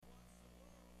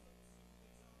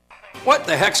What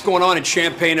the heck's going on in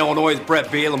Champaign, Illinois with Brett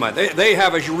Bielema? They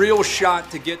have a real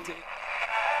shot to get to...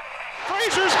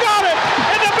 Frazier's got it,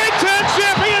 and the Big Ten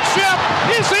championship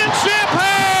is in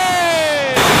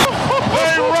Champaign!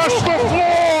 They rush the floor!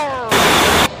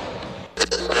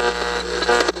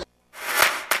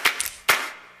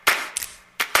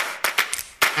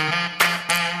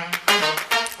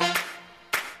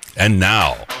 And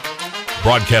now,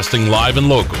 broadcasting live and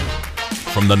local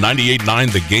from the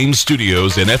 98.9 The Game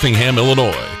studios in Effingham,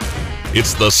 Illinois,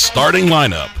 it's the starting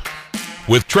lineup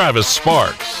with Travis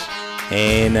Sparks.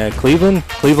 And Cleveland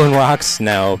rocks.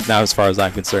 No, not as far as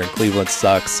I'm concerned. Cleveland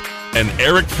sucks. And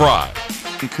Eric Fry.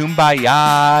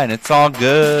 Kumbaya, and it's all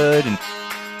good. And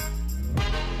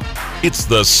it's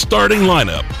the starting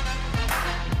lineup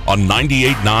on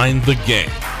 98.9 The Game.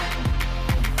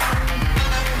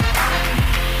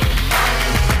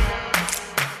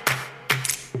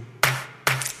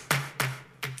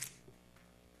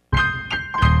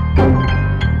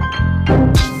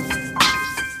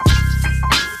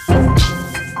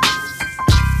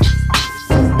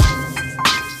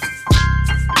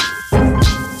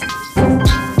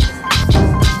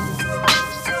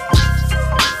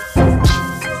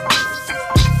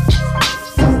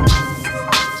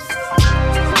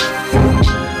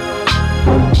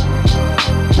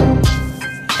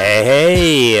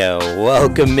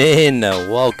 Welcome in,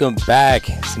 welcome back.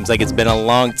 Seems like it's been a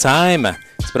long time.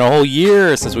 It's been a whole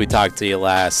year since we talked to you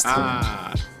last.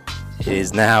 It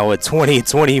is now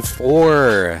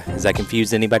 2024. Has that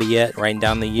confused anybody yet, writing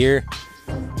down the year?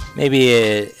 Maybe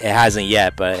it hasn't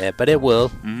yet, but it will.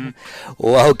 Mm-hmm.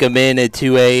 Welcome in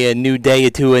to a new day,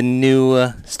 to a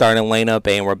new starting lineup,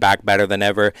 and we're back better than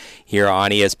ever here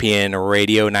on ESPN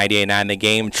Radio 98.9 The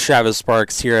Game. Travis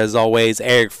Sparks here as always.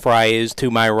 Eric Fry is to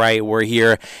my right. We're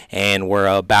here, and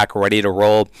we're back ready to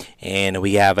roll, and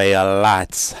we have a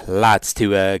lots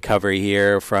to cover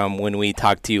here from when we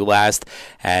talked to you last.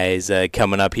 As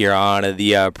coming up here on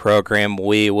the program,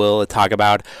 we will talk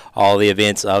about all the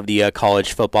events of the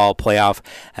college football playoff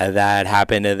that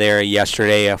happened there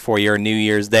yesterday for your New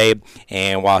Year's Day,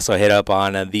 and we'll also hit up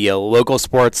on the local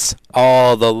sports,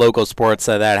 all the local sports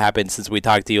that happened since we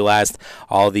talked to you last,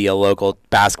 all the local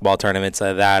basketball tournaments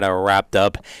that are wrapped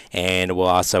up, and we'll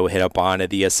also hit up on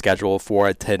the schedule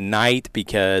for tonight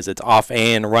because it's off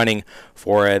and running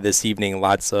for this evening.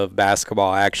 Lots of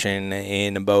basketball action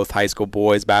in both high school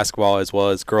boys basketball as well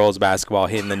as girls basketball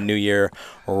hitting the new year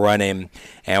running.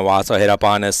 And we'll also hit up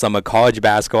on some college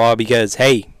basketball because,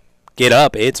 hey, get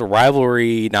up. It's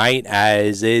rivalry night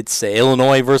as it's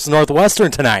Illinois versus Northwestern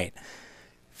tonight.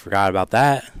 Forgot about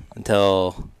that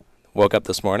until woke up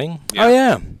this morning. Yeah. Oh,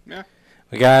 yeah.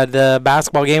 We got the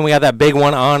basketball game. We got that big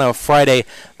one on a Friday.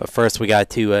 But first, we got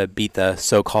to beat the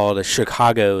so-called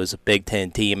Chicago's Big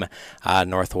Ten team,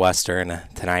 Northwestern,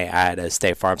 tonight at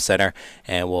State Farm Center.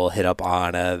 And we'll hit up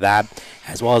on that.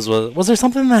 As well as, was there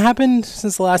something that happened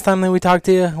since the last time that we talked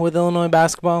to you with Illinois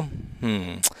basketball?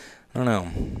 I don't know.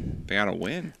 They got a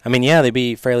win. I mean, yeah, they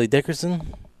beat Fairleigh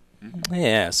Dickinson.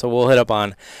 Yeah, so we'll hit up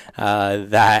on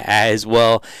that as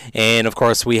well. And, of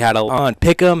course, we had on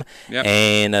Pick'em,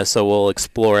 and so we'll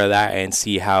explore that and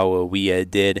see how we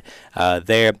did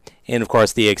there. And, of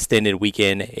course, the extended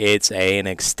weekend, it's an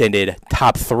extended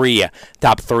top three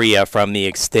from the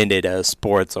extended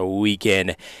sports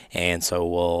weekend. And so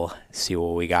we'll see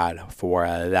what we got for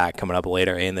that coming up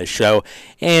later in the show.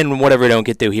 And whatever we don't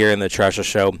get to here in the Treasure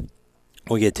Show,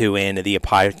 we'll get to in the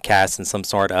podcast in some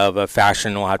sort of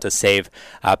fashion. We'll have to save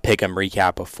pick 'em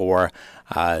recap for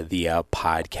the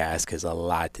podcast because a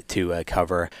lot to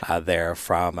cover there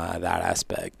from that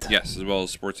aspect. Yes, as well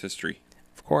as sports history.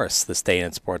 Of course, the state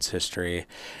and sports history.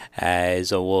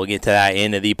 So we'll get to that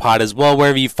in the pod as well.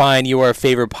 Wherever you find your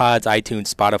favorite pods,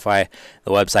 iTunes, Spotify,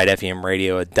 the website,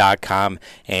 femradio.com.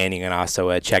 And you can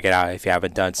also check it out if you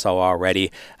haven't done so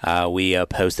already. We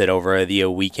posted over the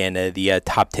weekend the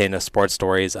top 10 sports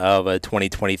stories of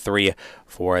 2023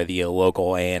 for the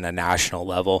local and national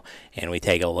level. And we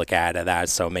take a look at that.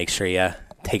 So make sure you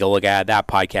take a look at that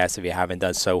podcast if you haven't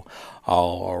done so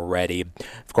already.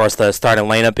 Of course, the starting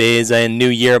lineup is a new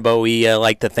year, but we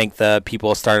like to thank the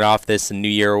people starting off this new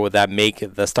year that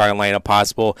make the starting lineup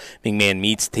possible. McMahon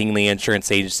Meats, Tingley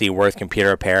Insurance Agency, Worth Computer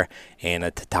Repair, and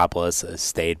Teutopolis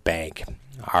State Bank.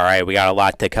 All right, we got a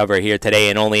lot to cover here today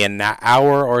and only an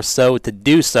hour or so to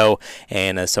do so,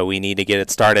 and so we need to get it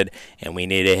started, and we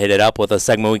need to hit it up with a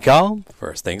segment we call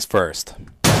First Things First.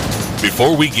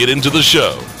 Before we get into the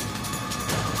show,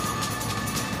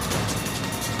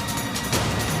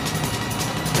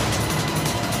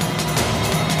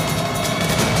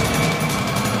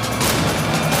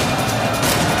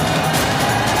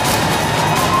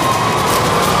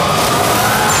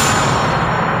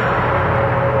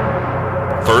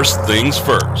 First things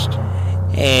first.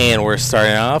 And we're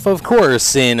starting off, of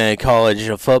course, in college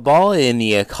football. In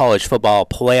the college football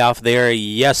playoff there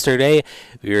yesterday,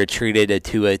 we were treated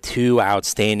to two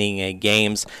outstanding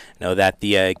games. I know that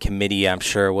the committee, I'm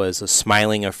sure, was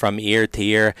smiling from ear to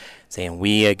ear, saying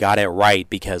we got it right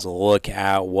because look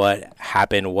at what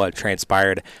happened, what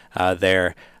transpired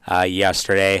there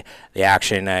yesterday. The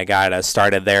action got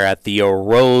started there at the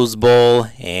Rose Bowl,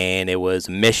 and it was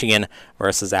Michigan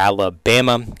versus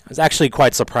Alabama. I was actually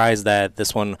quite surprised that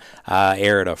this one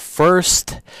aired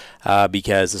first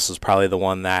because this was probably the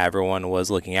one that everyone was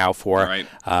looking out for. Right.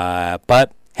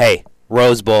 But, hey,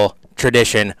 Rose Bowl.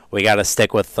 Tradition, we got to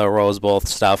stick with the Rose Bowl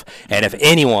stuff. And if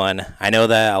anyone, I know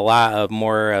that a lot of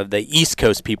more of the East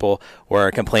Coast people were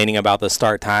complaining about the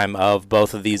start time of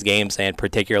both of these games, and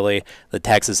particularly the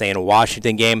Texas and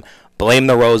Washington game. Blame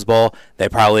the Rose Bowl. They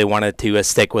probably wanted to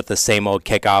stick with the same old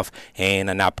kickoff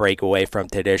and not break away from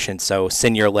tradition. So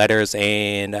send your letters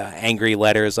and angry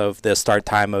letters of the start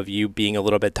time of you being a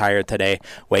little bit tired today,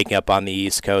 waking up on the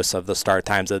East Coast of the start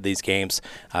times of these games.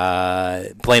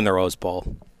 Blame the Rose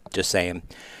Bowl. Just saying.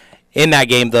 In that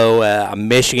game, though,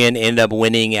 Michigan ended up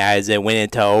winning as it went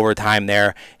into overtime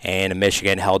there, and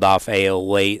Michigan held off a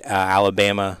late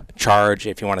Alabama charge,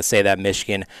 if you want to say that.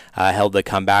 Michigan held the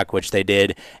comeback, which they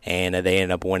did, and they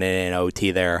ended up winning in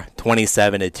OT there,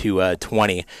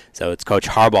 27-20. So it's Coach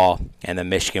Harbaugh and the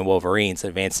Michigan Wolverines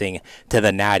advancing to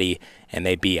the Natty, and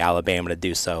they beat Alabama to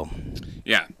do so.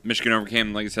 Yeah, Michigan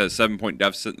overcame, like I said, a 7-point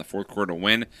deficit in the fourth quarter to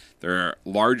win. Their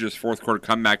largest fourth quarter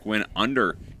comeback win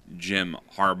under Jim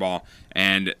Harbaugh.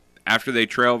 And after they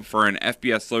trailed for an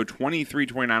FBS low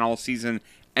 23-29 all season,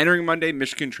 entering Monday,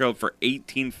 Michigan trailed for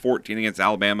 18-14 against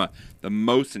Alabama, the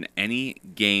most in any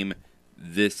game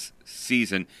this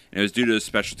season. And it was due to the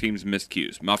special teams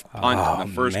miscues. Muffed punt in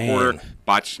the first quarter,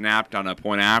 botch snapped on a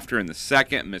point after in the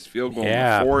second, missed field goal in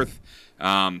the fourth.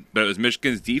 But it was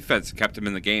Michigan's defense that kept them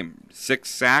in the game. 6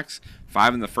 sacks,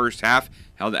 5 in the first half,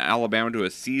 held Alabama to a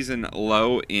season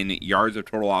low in yards of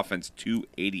total offense,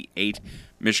 288.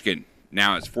 Michigan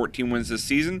now has 14 wins this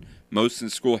season, most in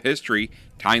school history,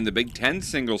 tying the Big Ten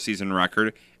single-season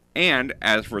record. And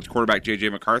as for its quarterback, J.J.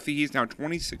 McCarthy, he's now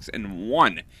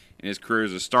 26-1 in his career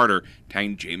as a starter,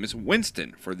 tying Jameis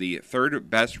Winston for the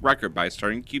third-best record by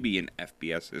starting QB in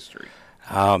FBS history.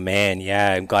 Oh, man,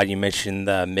 yeah, I'm glad you mentioned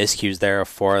the miscues there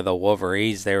for the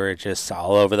Wolverines. They were just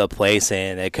all over the place,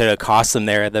 and it could have cost them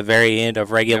there at the very end of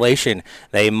regulation. Yep.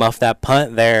 They muffed that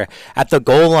punt there at the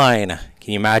goal line.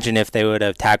 Can you imagine if they would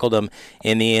have tackled him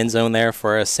in the end zone there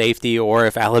for a safety, or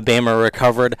if Alabama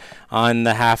recovered on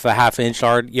the half-inch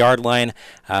yard line?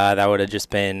 That would have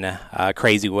just been a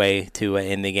crazy way to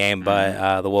end the game.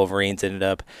 But the Wolverines ended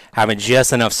up having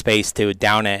just enough space to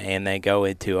down it and then go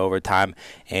into overtime.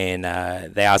 And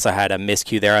they also had a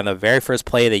miscue there on the very first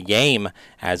play of the game,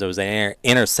 as it was an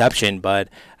interception, but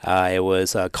it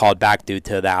was called back due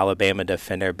to the Alabama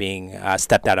defender being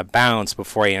stepped out of bounds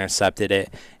before he intercepted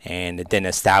it, and it didn't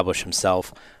establish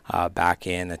himself back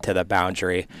into the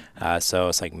boundary. So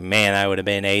it's like, man, that would have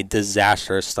been a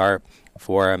disastrous start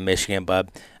for Michigan. But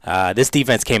this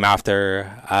defense came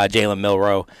after Jalen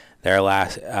Milroe there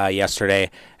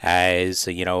yesterday, as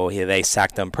you know, they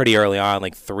sacked him pretty early on,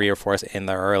 like 3 or 4 in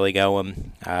the early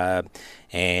going.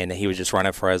 And he was just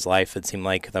running for his life, it seemed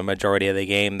like, the majority of the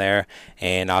game there.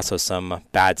 And also some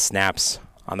bad snaps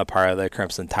on the part of the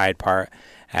Crimson Tide part.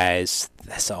 As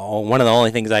so one of the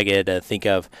only things I could think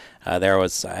of there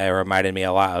was, it reminded me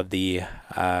a lot of the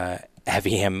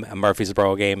Effingham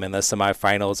Murfreesboro game in the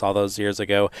semifinals all those years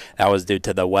ago. That was due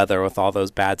to the weather with all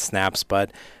those bad snaps.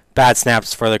 But bad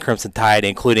snaps for the Crimson Tide,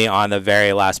 including on the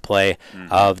very last play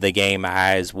of the game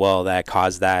as well, that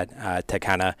caused that to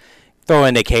kind of throw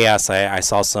into chaos. I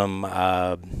saw some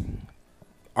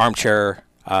armchair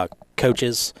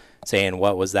coaches saying,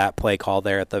 what was that play called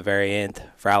there at the very end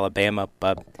for Alabama?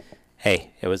 But, hey,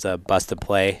 it was a busted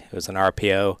play. It was an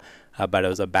RPO, but it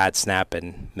was a bad snap,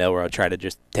 and Milroe tried to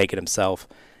just take it himself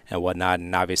and whatnot,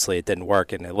 and obviously it didn't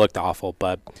work, and it looked awful.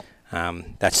 But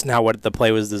that's not what the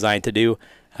play was designed to do.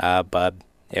 But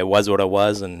it was what it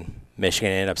was, and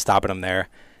Michigan ended up stopping them there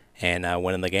and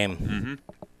winning the game. Mm-hmm.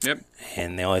 Yep.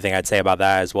 And the only thing I'd say about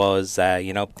that as well is,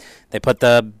 they put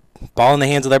the ball in the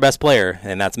hands of their best player,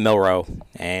 and that's Milroe,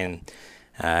 and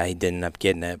he didn't end up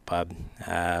getting it. But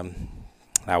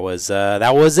that was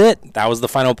it. That was the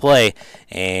final play,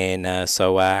 and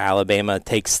so Alabama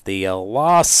takes the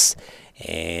loss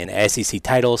and SEC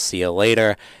title. See you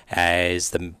later, as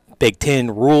the Big Ten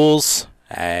rules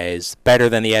as better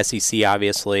than the SEC,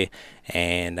 obviously,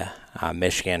 and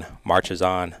Michigan marches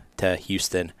on to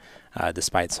Houston,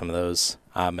 despite some of those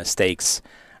mistakes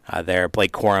there.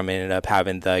 Blake Corum ended up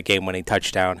having the game-winning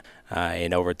touchdown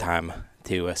in overtime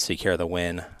to secure the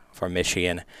win for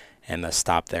Michigan, and the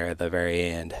stop there at the very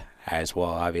end as well,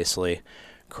 obviously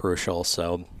crucial.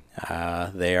 So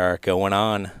they are going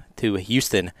on to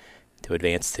Houston to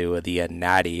advance to the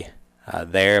Natty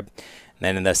there. And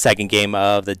then in the second game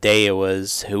of the day, it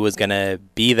was who was going to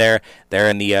be there. They're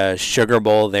in the Sugar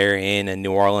Bowl there in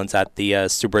New Orleans at the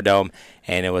Superdome,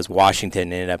 and it was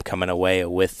Washington ended up coming away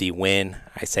with the win.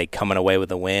 I say coming away with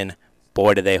the win.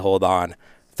 Boy, did they hold on.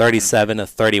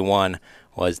 37-31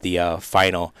 was the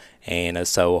final, and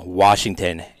so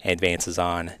Washington advances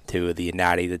on to the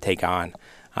Natty to take on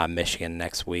Michigan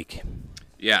next week.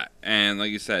 Yeah, and like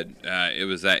you said, it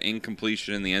was that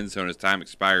incompletion in the end zone as time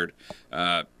expired.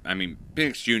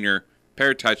 Penix Jr.,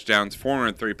 pair of touchdowns,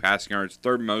 403 passing yards,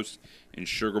 third most in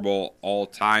Sugar Bowl all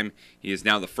time. He is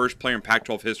now the first player in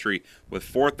Pac-12 history with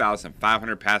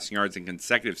 4,500 passing yards in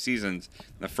consecutive seasons,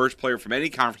 and the first player from any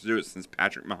conference to do it since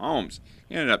Patrick Mahomes.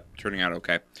 He ended up turning out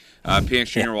okay.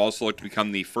 Penix Jr. will also look to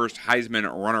become the first Heisman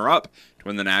runner-up to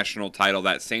win the national title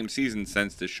that same season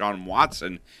since Deshaun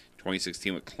Watson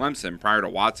 2016 with Clemson. Prior to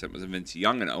Watson, it was Vince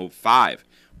Young in 2005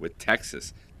 with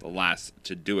Texas, the last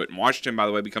to do it. And Washington, by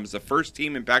the way, becomes the first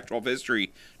team in Pac-12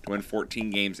 history to win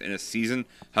 14 games in a season.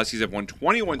 Huskies have won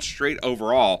 21 straight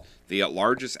overall, the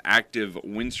largest active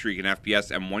win streak in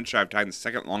FBS, and one shy of tying the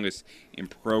second longest in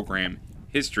program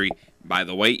history. By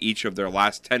the way, each of their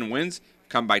last 10 wins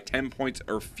come by 10 points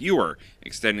or fewer,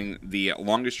 extending the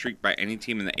longest streak by any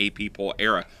team in the AP poll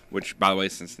era, which, by the way,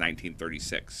 is since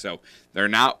 1936. So they're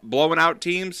not blowing out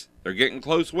teams. They're getting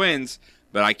close wins.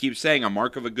 But I keep saying a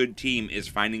mark of a good team is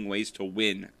finding ways to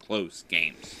win close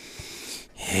games.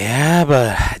 Yeah,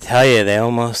 but I tell you, they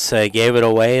almost gave it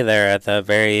away there at the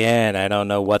very end. I don't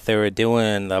know what they were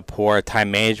doing, the poor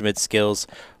time management skills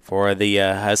for the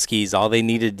Huskies. All they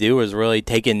needed to do was really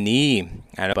take a knee,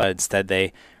 but instead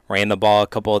they ran the ball a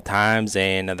couple of times,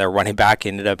 and their running back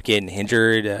ended up getting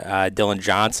injured. Dylan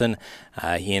Johnson,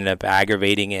 he ended up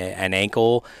aggravating an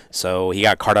ankle, so he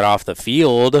got carted off the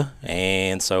field,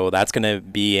 and so that's going to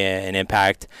be an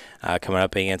impact coming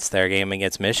up against their game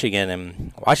against Michigan.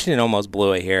 And Washington almost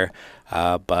blew it here,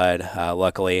 but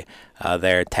luckily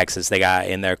there, Texas, they got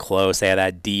in there close. They had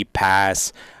that deep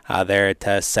pass there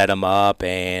to set them up,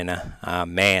 and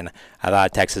I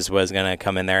thought Texas was going to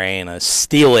come in there and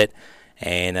steal it,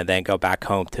 and then go back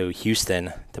home to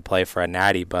Houston to play for a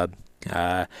Natty. But,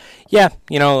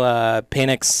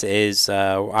 Penix is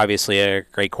obviously a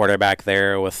great quarterback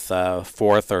there with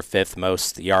fourth or fifth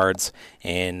most yards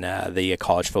in the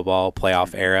college football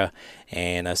playoff era,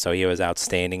 and so he was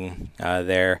outstanding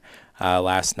there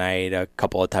last night, a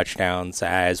couple of touchdowns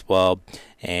as well,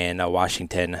 and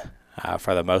Washington,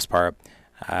 for the most part,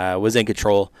 was in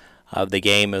control of the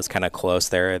game. It was kind of close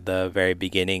there at the very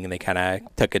beginning, and they kind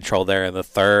of took control there in the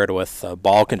third with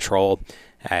ball control,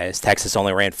 as Texas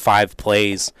only ran 5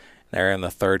 plays there in the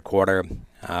third quarter.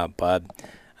 Thought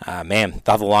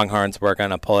the Longhorns were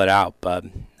going to pull it out, but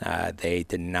they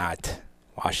did not.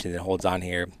 Washington holds on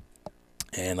here,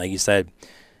 and like you said,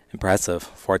 impressive,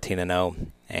 14-0,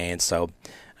 and so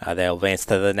they'll advance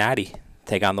to the Natty,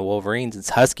 take on the Wolverines.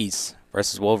 It's Huskies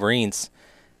versus Wolverines.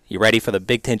 You ready for the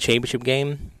Big Ten championship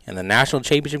game and the national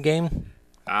championship game?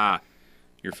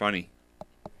 You're funny.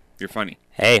 You're funny.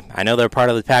 Hey, I know they're part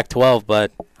of the Pac-12,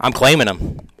 but I'm claiming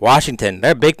them. Washington,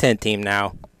 they're a Big Ten team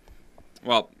now.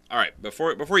 Well, all right.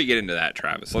 Before you get into that,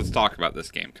 Travis, let's talk about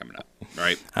this game coming up.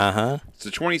 Right? It's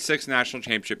the 26th national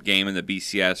championship game in the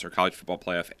BCS or college football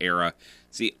playoff era.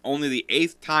 It's only the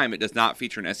 8th time it does not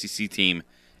feature an SEC team,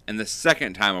 and the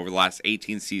second time over the last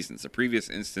 18 seasons. The previous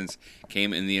instance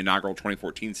came in the inaugural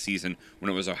 2014 season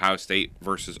when it was Ohio State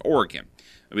versus Oregon.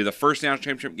 It'll be the first national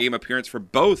championship game appearance for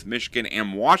both Michigan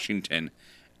and Washington.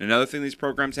 And another thing these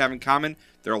programs have in common,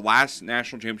 their last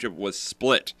national championship was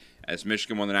split, as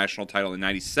Michigan won the national title in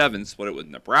 97, split it with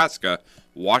Nebraska.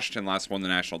 Washington last won the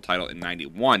national title in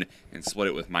 91 and split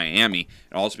it with Miami.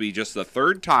 It'll also be just the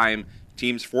third time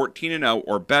teams 14-0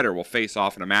 or better will face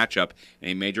off in a matchup in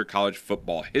a major college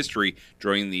football history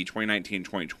during the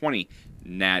 2019-2020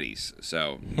 Natties.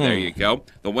 So there you go.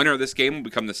 The winner of this game will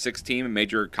become the 6th team in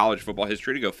major college football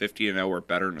history to go 15-0 or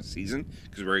better in a season,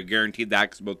 because we're guaranteed that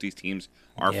because both these teams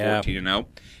are 14-0.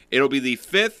 It'll be the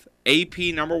 5th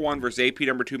AP number 1 versus AP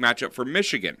number 2 matchup for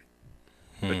Michigan.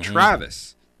 But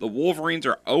Travis, the Wolverines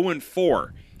are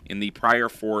 0-4 in the prior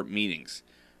 4 meetings.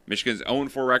 Michigan's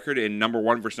 0-4 record in number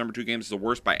 1 versus number 2 games is the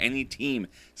worst by any team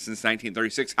since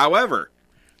 1936. However,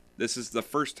 this is the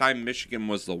first time Michigan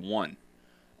was the 1.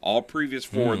 All previous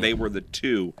 4, they were the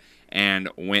 2 and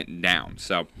went down.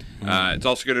 So it's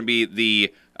also going to be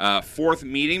the fourth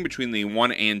meeting between the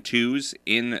 1 and 2s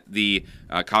in the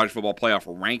college football playoff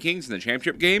rankings in the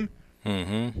championship game.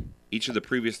 Mm-hmm. Each of the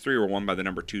previous 3 were won by the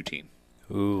number 2 team.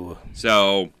 Ooh.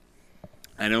 So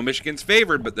I know Michigan's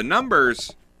favored, but the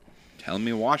numbers telling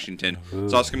me Washington. Ooh.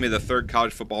 It's also going to be the third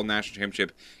college football national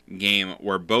championship game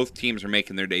where both teams are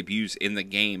making their debuts in the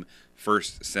game,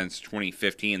 first since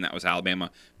 2015. That was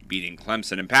Alabama beating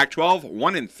Clemson. In Pac-12,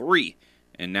 1-3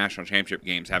 in national championship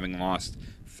games, having lost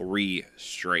 3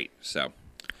 straight. So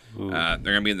they're going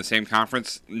to be in the same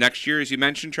conference next year, as you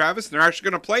mentioned, Travis. And they're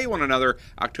actually going to play one another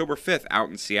October 5th out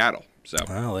in Seattle. So,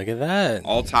 wow, look at that.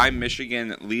 All-time,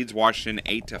 Michigan leads Washington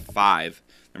 8-5.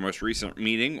 Their most recent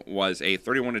meeting was a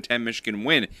 31-10 Michigan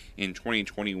win in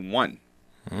 2021.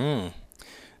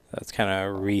 That's kind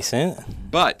of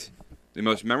recent. But the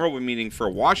most memorable meeting for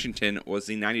Washington was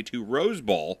the 92 Rose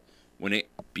Bowl when it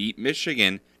beat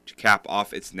Michigan to cap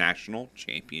off its national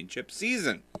championship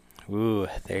season. Ooh,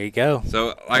 there you go.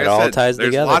 So, like it I all said, ties there's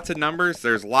together. lots of numbers.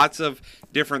 There's lots of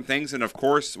different things. And, of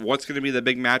course, what's going to be the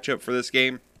big matchup for this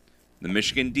game? The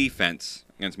Michigan defense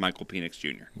against Michael Penix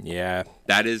Jr. Yeah.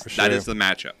 That is sure. the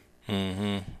matchup.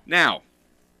 Mm-hmm. Now,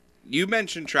 you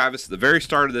mentioned, Travis, at the very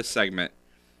start of this segment,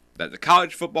 that the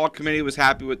college football committee was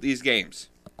happy with these games.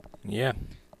 Yeah.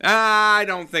 I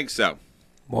don't think so.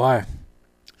 Why?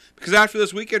 Because after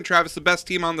this weekend, Travis, the best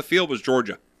team on the field was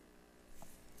Georgia.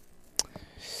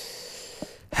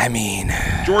 I mean,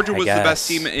 Georgia was I the best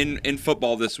guess. team in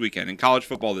football this weekend, in college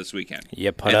football this weekend.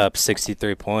 You put And up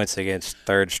 63 points against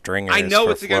third stringers. I know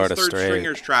for it's Florida against third State.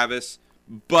 stringers, Travis,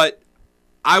 but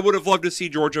I would have loved to see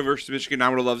Georgia versus Michigan. I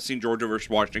would have loved to see Georgia versus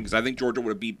Washington because I think Georgia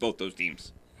would have beat both those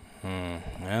teams.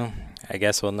 Well, I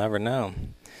guess we'll never know.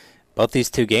 Both these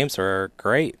two games were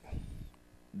great.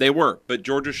 They were, but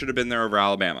Georgia should have been there over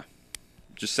Alabama.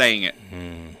 Just saying it.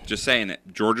 Just saying it.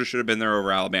 Georgia should have been there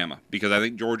over Alabama because I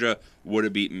think Georgia would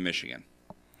have beaten Michigan.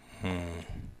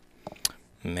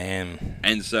 Man.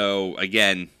 And so,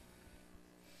 again,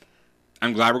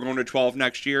 I'm glad we're going to 12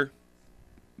 next year,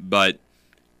 but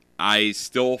I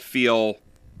still feel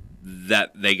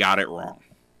that they got it wrong.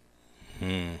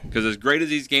 Because as great as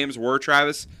these games were,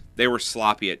 Travis, they were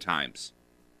sloppy at times.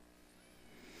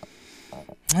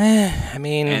 I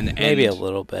mean, And maybe a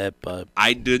little bit, but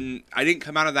I didn't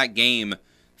come out of that game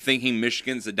thinking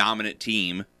Michigan's the dominant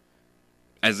team,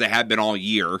 as they have been all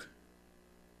year.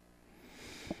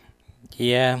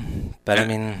 yeah. But I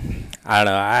mean, I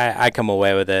don't know. I come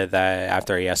away with it that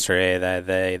after yesterday that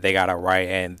they got it right,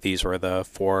 and these were the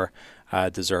 4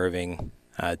 deserving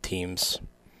teams.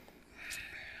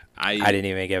 I didn't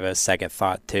even give a second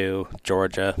thought to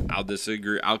Georgia. I'll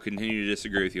disagree. I'll continue to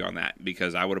disagree with you on that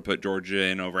because I would have put Georgia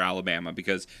in over Alabama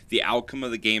because the outcome of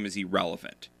the game is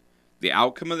irrelevant. The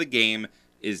outcome of the game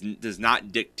does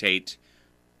not dictate,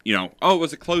 it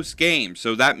was a close game,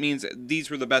 so that means these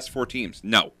were the best 4 teams.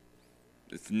 No,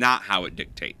 it's not how it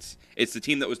dictates. It's the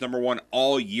team that was number 1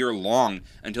 all year long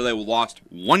until they lost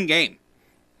 1 game.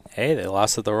 Hey, they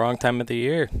lost at the wrong time of the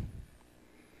year.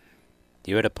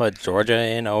 You would have put Georgia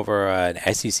in over an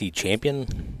SEC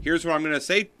champion? Here's what I'm going to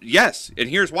say. Yes, and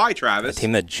here's why, Travis. A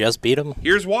team that just beat them?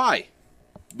 Here's why.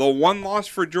 The one loss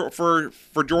for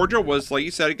Georgia was, like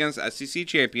you said, against SEC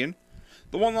champion.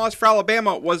 The one loss for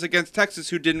Alabama was against Texas,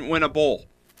 who didn't win a bowl.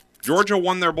 Georgia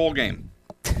won their bowl game.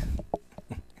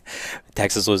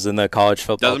 Texas was in the college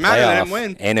football Doesn't matter, playoff, they didn't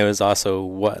win. And it was also,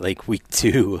 week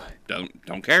 2?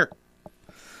 Don't care.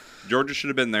 Georgia should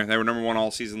have been there. They were number 1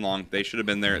 all season long. They should have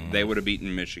been there. They would have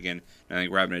beaten Michigan. I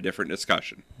think we're having a different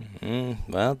discussion.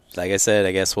 Well, like I said,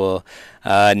 I guess we'll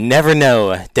never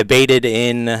know. Debated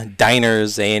in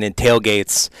diners and in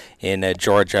tailgates in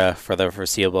Georgia for the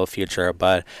foreseeable future.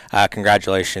 But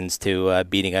congratulations to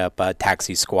beating up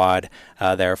Taxi Squad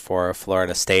there for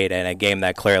Florida State, and a game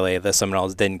that clearly the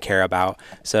Seminoles didn't care about.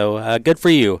 So good for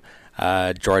you,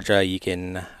 Georgia. You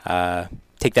can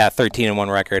take that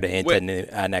 13-1 record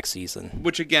into next season.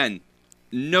 Which, again,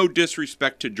 no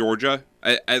disrespect to Georgia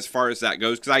as far as that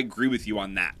goes, because I agree with you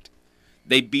on that.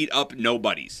 They beat up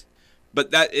nobodies. But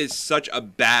that is such a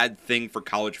bad thing for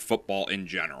college football in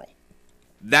general.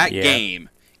 That game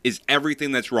is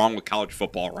everything that's wrong with college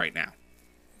football right now.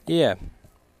 Yeah.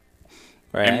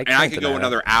 Right. And I could go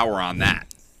another hour on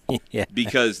that. Yeah.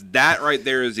 Because that right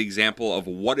there is the example of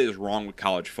what is wrong with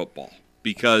college football.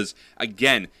 Because,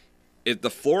 again, if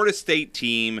the Florida State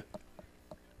team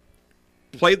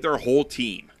played their whole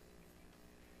team,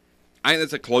 I think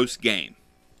that's a close game.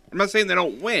 I'm not saying they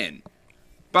don't win,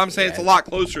 but I'm saying it's a lot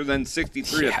closer than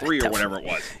 63-3 or whatever it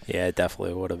was. Yeah, it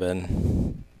definitely would have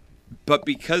been. But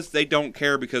because they don't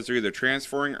care because they're either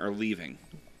transferring or leaving.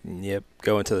 Yep,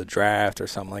 going to the draft or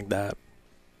something like that.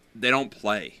 They don't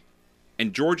play.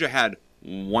 And Georgia had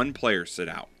one player sit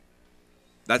out.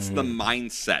 That's the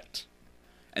mindset.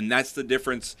 And that's the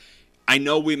difference. I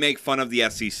know we make fun of the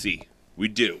SEC. We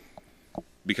do.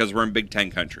 Because we're in Big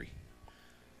Ten country.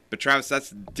 But Travis,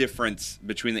 that's the difference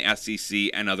between the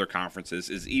SEC and other conferences,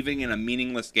 is even in a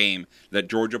meaningless game that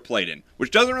Georgia played in,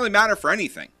 which doesn't really matter for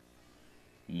anything,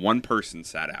 one person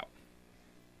sat out.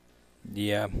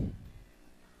 Yeah.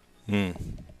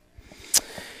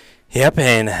 Yep,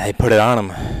 and they put it on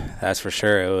them. That's for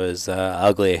sure. It was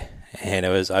ugly, and it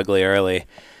was ugly early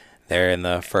there in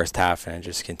the first half, and it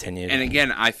just continued. And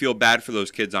again, I feel bad for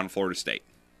those kids on Florida State.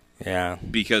 Yeah.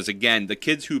 Because, again, the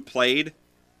kids who played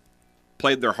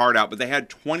their heart out, but they had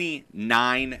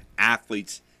 29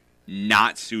 athletes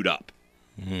not suit up.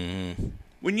 Mm-hmm.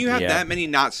 When you have that many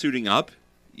not suiting up,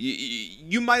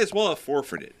 you might as well have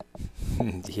forfeited.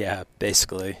 Yeah,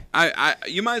 basically.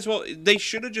 You might as well. They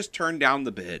should have just turned down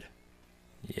the bid.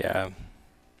 Yeah.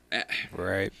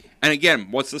 Right. And again,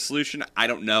 what's the solution? I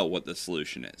don't know what the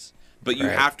solution is, but you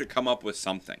have to come up with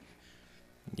something.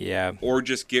 Yeah. Or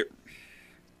just get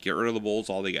rid of the bowls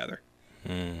altogether.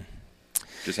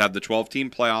 Just have the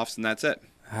 12-team playoffs, and that's it.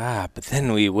 But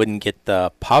then we wouldn't get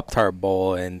the Pop-Tart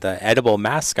Bowl and the Edible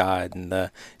Mascot and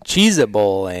the Cheez-It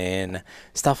Bowl and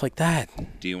stuff like that.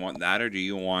 Do you want that, or do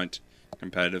you want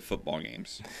competitive football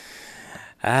games?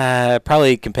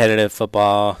 Probably competitive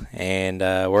football, and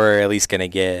we're at least going to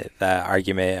get the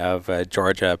argument of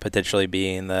Georgia potentially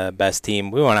being the best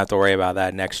team. We won't have to worry about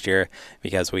that next year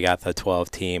because we got the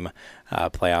 12-team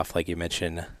playoff, like you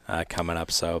mentioned, coming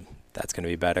up, so that's going to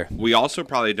be better. We also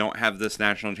probably don't have this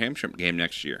national championship game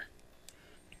next year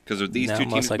because of these two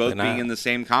teams both being in the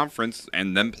same conference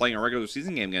and them playing a regular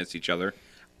season game against each other.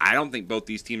 I don't think both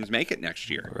these teams make it next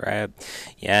year. Right.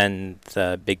 Yeah, and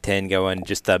the Big Ten going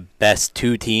just the best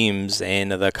two teams in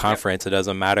the conference. Yep. It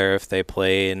doesn't matter if they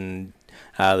play in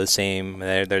the same.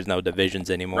 There's no divisions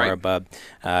anymore. Right. But,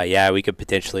 we could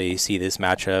potentially see this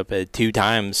matchup at 2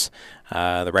 times,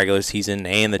 the regular season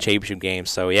and the championship game.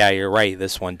 So, yeah, you're right.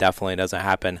 This one definitely doesn't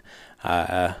happen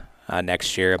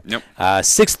next year. Yep.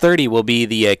 6:30 will be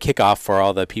the kickoff for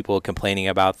all the people complaining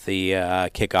about the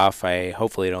kickoff. I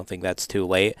hopefully don't think that's too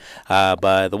late.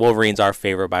 But the Wolverines are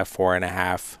favored by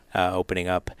 4.5 opening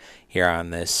up here on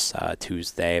this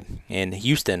Tuesday in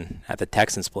Houston at the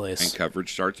Texans place. And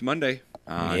coverage starts Monday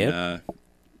on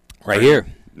right here.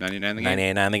 99 the game.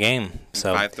 99 the game.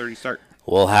 So 5:30 start.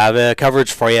 We'll have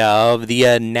coverage for you of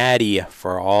the Natty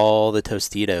for all the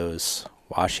Tostitos,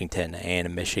 Washington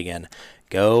and Michigan.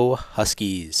 Go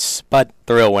Huskies. But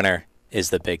the real winner is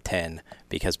the Big Ten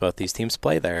because both these teams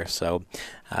play there. So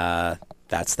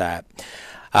that's that.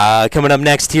 Coming up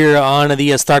next here on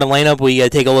the starting lineup, we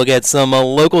take a look at some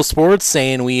local sports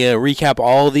and we recap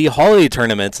all the holiday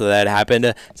tournaments that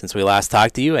happened since we last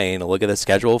talked to you and look at the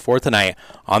schedule for tonight.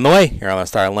 On the way here on the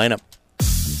starting lineup.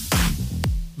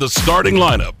 The starting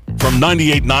lineup from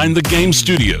 98.9 The Game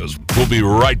Studios. We'll be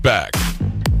right back.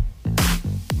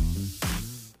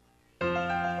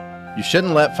 You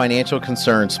shouldn't let financial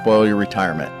concerns spoil your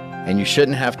retirement, and you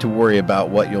shouldn't have to worry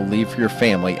about what you'll leave for your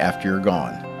family after you're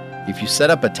gone. If you set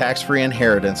up a tax-free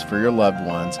inheritance for your loved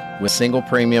ones with single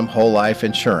premium whole life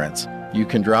insurance, you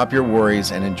can drop your worries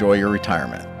and enjoy your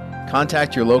retirement.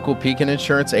 Contact your local Pekin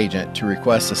Insurance agent to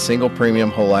request a single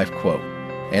premium whole life quote.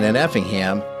 And in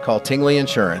Effingham, call Tingley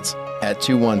Insurance at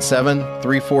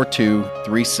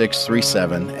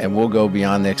 217-342-3637 and we'll go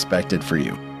beyond the expected for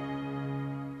you.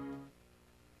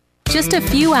 Just a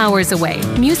few hours away,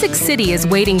 Music City is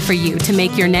waiting for you to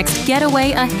make your next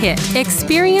getaway a hit.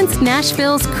 Experience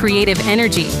Nashville's creative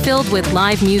energy, filled with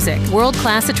live music,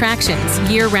 world-class attractions,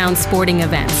 year-round sporting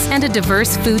events, and a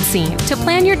diverse food scene. To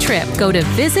plan your trip, go to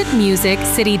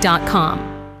visitmusiccity.com.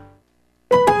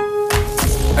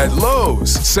 At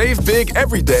Lowe's, save big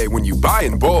every day when you buy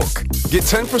in bulk. Get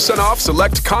 10% off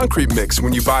select concrete mix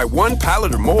when you buy 1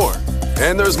 pallet or more.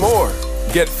 And there's more.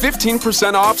 Get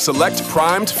 15% off select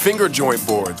primed finger joint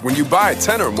boards when you buy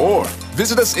 10 or more.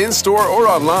 Visit us in-store or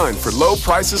online for low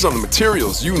prices on the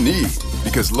materials you need.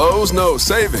 Because Lowe's knows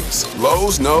savings.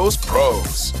 Lowe's knows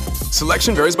pros.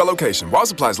 Selection varies by location. While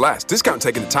supplies last. Discount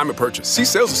taken at time of purchase. See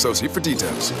sales associate for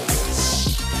details.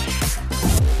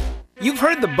 You've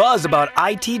heard the buzz about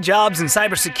IT jobs in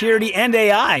cybersecurity and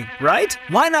AI, right?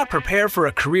 Why not prepare for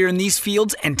a career in these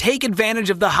fields and take advantage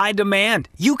of the high demand?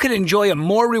 You could enjoy a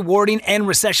more rewarding and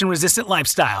recession-resistant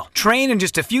lifestyle. Train in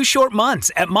just a few short months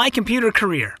at My Computer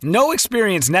Career. No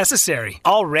experience necessary.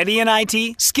 Already in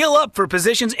IT? Skill up for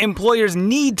positions employers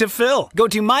need to fill. Go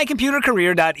to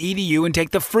mycomputercareer.edu and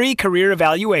take the free career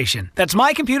evaluation. That's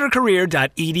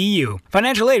mycomputercareer.edu.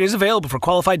 Financial aid is available for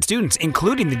qualified students,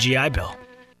 including the GI Bill.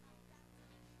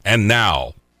 And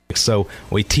now, So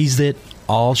we teased it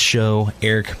all show.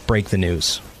 Eric, break the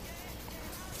news.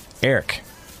 Eric,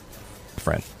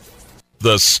 friend.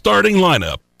 the starting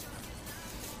lineup.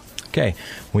 Okay,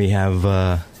 we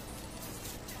have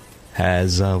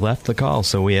has left the call,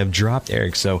 so we have dropped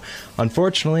Eric. So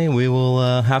unfortunately, we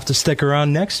will have to stick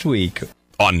around next week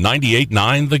On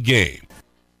 98.9 The Game.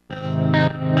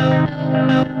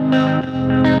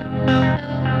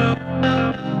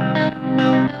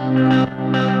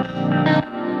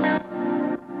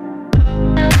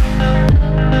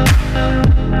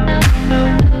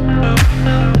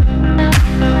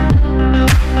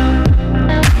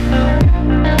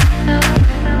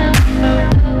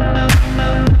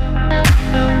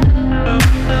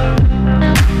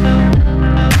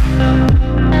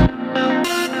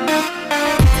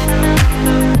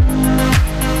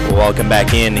 Welcome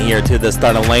back in here to the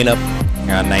starting lineup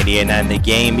on 98.9 The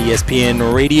Game,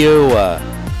 ESPN Radio.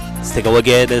 Let's take a look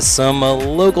at some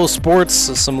local sports,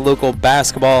 some local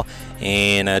basketball,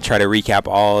 and try to recap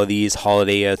all of these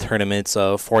holiday tournaments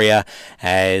for you.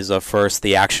 As first,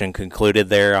 the action concluded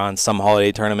there on some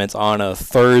holiday tournaments on a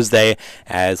Thursday.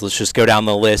 As let's just go down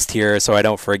the list here so I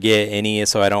don't forget any,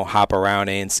 so I don't hop around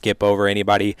and skip over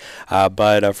anybody.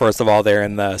 But first of all, there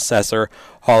in the Cesar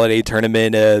Holiday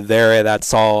Tournament, there that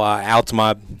saw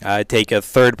Altamont take a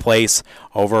third place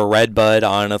over Redbud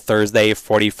on a Thursday.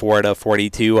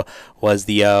 44-42 was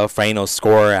the final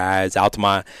score, as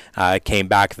Altamont came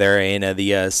back there in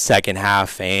the second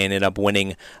half and ended up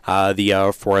winning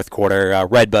the fourth quarter.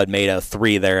 Redbud made a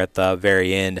three there at the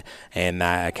very end, and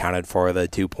that accounted for the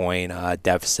 2-point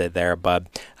deficit there. But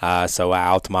so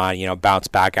Altamont,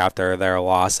 bounced back after their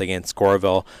loss against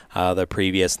Goreville the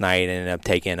previous night and ended up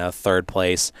taking a third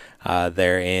place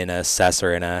there in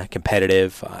Cesar in a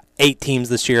competitive 8 teams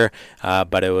this year,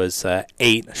 but it was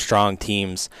 8 strong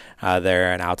teams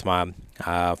there in Altamont.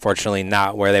 Fortunately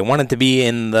not where they wanted to be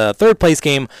in the third place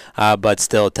game, but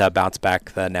still to bounce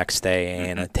back the next day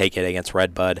and take it against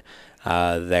Redbud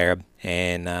there,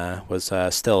 and was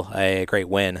still a great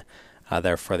win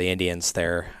there for the Indians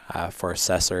there for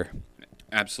Cesar.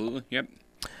 Absolutely, yep.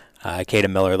 Caden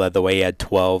Miller led the way. He had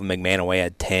 12. McManaway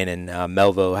had 10. And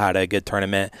Melville had a good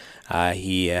tournament.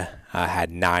 He had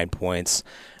 9 points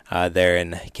there.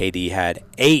 And KD had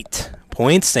 8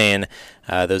 points. And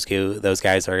those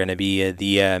guys are going to be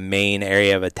the main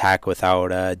area of attack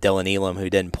without Dylan Elam, who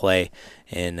didn't play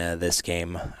in this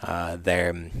game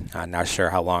there. I'm not sure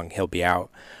how long he'll be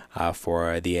out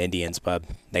for the Indians, but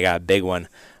they got a big one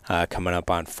coming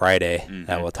up on Friday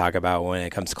that we'll talk about when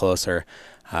it comes closer.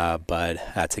 But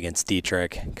that's against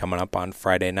Dietrich coming up on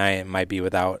Friday night. It might be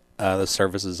without the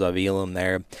services of Elam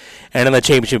there. And in the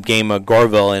championship game,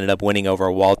 Goreville ended up winning over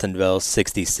Waltonville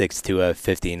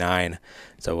 66-59.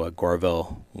 So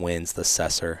Goreville wins the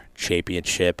Cesar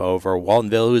championship over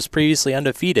Waltonville, who was previously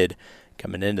undefeated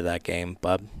coming into that game.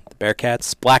 But the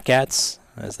Bearcats, Black Cats,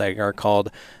 as they are called,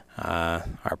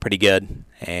 are pretty good,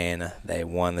 and they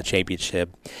won the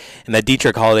championship. In the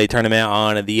Dietrich Holiday Tournament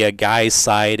on the guys'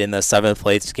 side, in the 7th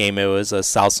place game, it was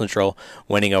South Central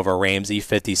winning over Ramsey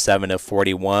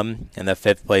 57-41. In the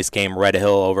 5th place game, Red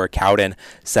Hill over Cowden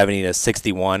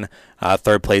 70-61.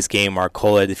 3rd place game,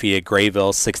 Arcola defeated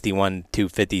Grayville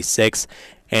 61-56.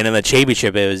 And in the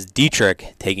championship, it was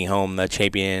Dietrich taking home the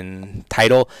champion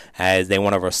title as they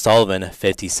won over Sullivan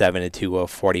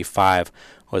 57-45.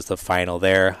 Was the final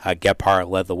there. Gephardt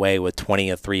led the way with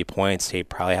 23 points. He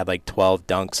probably had like 12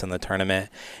 dunks in the tournament,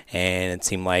 and it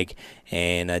seemed like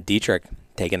Dietrich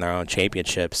taking their own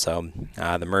championship. So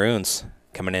the Maroons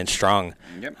coming in strong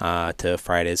to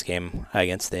Friday's game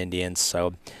against the Indians.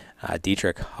 So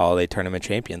Dietrich Holiday Tournament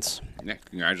champions. Yeah,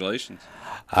 congratulations.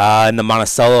 In the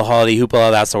Monticello Holiday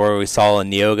Hoopla, that's where we saw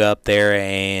Neoga up there,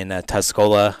 and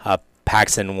Tuscola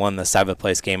Paxton won the 7th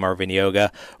place game over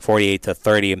Neoga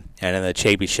 48-30, and in the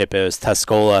championship it was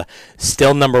Tuscola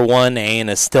still number 1 and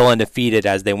is still undefeated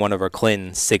as they won over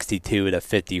Clinton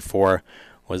 62-54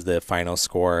 was the final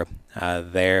score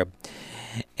there.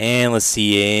 And let's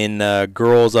see, in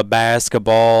girls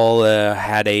basketball,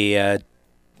 had a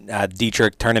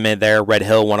Dietrich tournament there. Red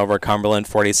Hill won over Cumberland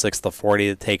 46-40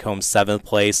 to take home 7th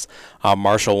place.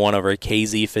 Marshall won over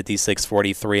KZ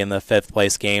 56-43 in the 5th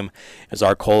place game. It was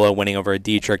Arcola winning over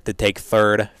Dietrich to take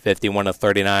 3rd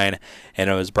 51-39, and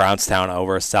it was Brownstown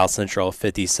over South Central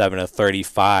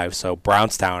 57-35. So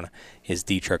Brownstown is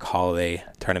Dietrich Holiday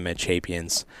Tournament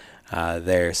champions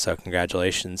there. So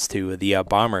congratulations to the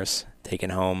Bombers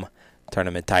taking home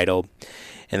tournament title.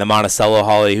 In the Monticello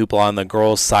Holiday Hoopla on the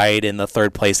girls' side, in the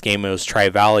third-place game, it was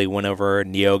Tri-Valley win over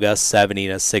Neoga,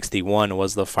 70-61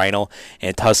 was the final.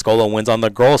 And Tuscola wins on the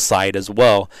girls' side as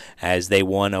well, as they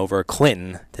won over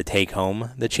Clinton to take home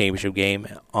the championship game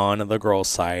on the girls'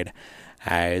 side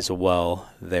as well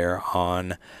there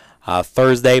on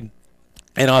Thursday.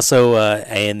 And also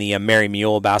in the Mary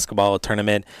Mule basketball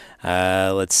tournament,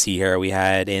 let's see here. We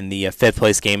had in the fifth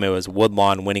place game, it was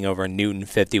Woodlawn winning over Newton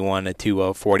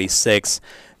 51-46.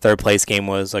 Third place game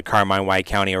was Carmine White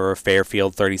County over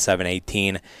Fairfield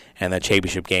 37-18. And the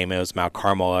championship game, it was Mount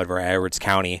Carmel over Edwards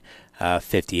County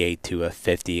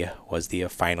 58-50 was the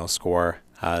final score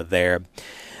there.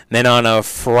 Then on a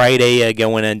Friday,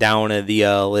 going down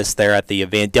the list there at the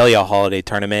Vandalia Holiday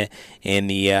Tournament, in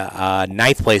the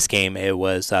ninth place game, it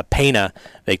was Pana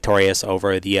victorious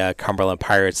over the Cumberland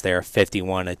Pirates there,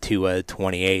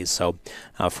 51-28. So,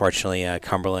 unfortunately,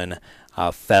 Cumberland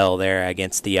fell there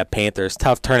against the Panthers.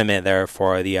 Tough tournament there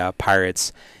for the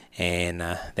Pirates, and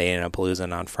they ended up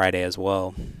losing on Friday as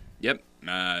well. Yep,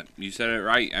 you said it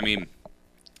right. I mean,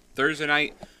 Thursday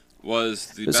night was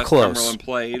the best close. Cumberland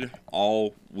played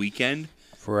all weekend,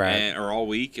 right? Or all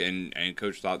week, and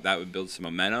Coach thought that would build some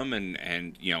momentum,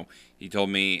 and you know, he told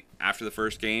me after the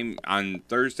first game on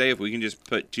Thursday, if we can just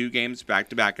put 2 games back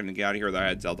to back and get out of here with our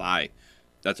heads held high,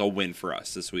 that's a win for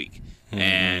us this week. Mm-hmm.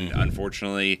 And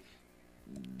unfortunately,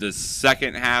 the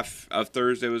second half of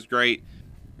Thursday was great.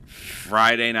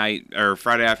 Friday night or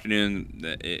Friday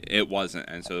afternoon, it wasn't,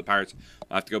 and so the Pirates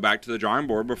will have to go back to the drawing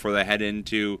board before they head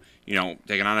into, you know,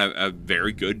 taking on a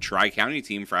very good Tri-County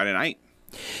team Friday night.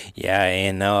 Yeah,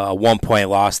 and a 1-point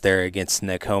loss there against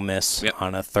Nokomis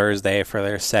on a Thursday for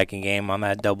their second game on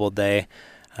that double day,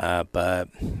 but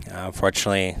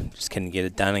unfortunately, just couldn't get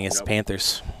it done against the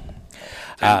Panthers.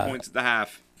 10 points at the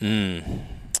half.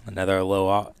 Another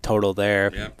low total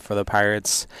there for the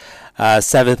Pirates.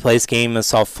 Seventh place game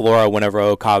saw Flora win over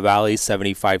Okaw Valley,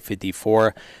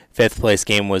 75-54. Fifth place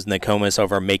game was Nokomis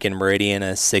over Macon Meridian,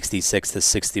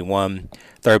 66-61.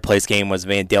 Third place game was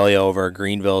Vandalia over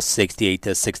Greenville,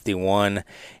 68-61.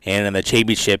 And in the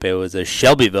championship, it was a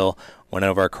Shelbyville went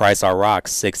over Chrysler Rock,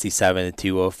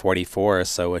 67-44.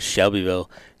 So a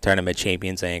Shelbyville tournament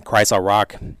champions, and Chrysler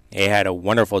Rock, they had a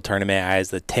wonderful tournament as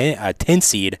the 10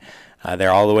 seed.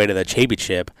 They're all the way to the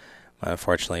championship.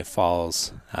 Unfortunately,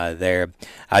 falls there.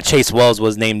 Chase Wells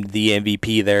was named the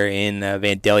MVP there in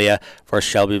Vandalia for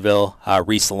Shelbyville.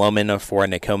 Reese Loman for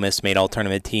Nokomis made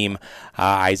all-tournament team.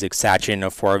 Isaac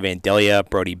Sachin for Vandalia.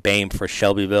 Brody Bame for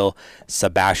Shelbyville.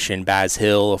 Sebastian Baz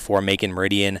Hill for Macon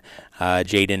Meridian.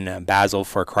 Jaden Basil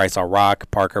for Chrysler Rock.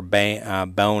 Parker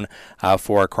Bone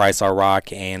for Chrysler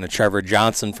Rock. And Trevor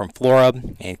Johnson from Flora.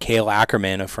 And Cale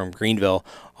Ackerman from Greenville,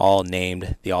 all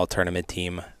named the all-tournament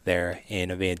team there in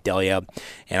Vandalia.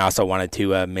 And also wanted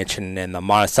to mention in the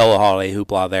Monticello Holiday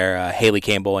Hoopla there, Haley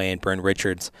Campbell and Bryn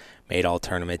Richards made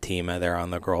all-tournament team there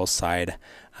on the girls' side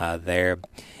there.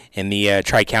 In the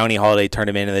Tri-County Holiday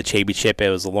Tournament in the championship, it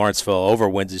was Lawrenceville over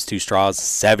Windsor's Two Straws,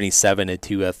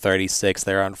 77-36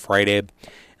 there on Friday. In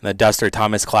the Duster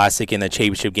Thomas Classic in the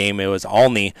championship game, it was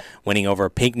Olney winning over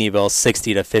Pinckneyville,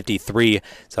 60-53.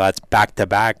 So that's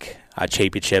back-to-back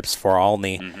championships for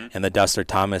Olney and the Duster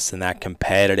Thomas in that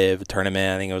competitive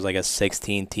tournament. I think it was like a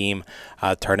 16-team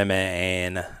tournament,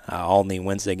 and Olney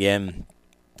wins again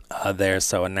there.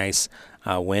 So a nice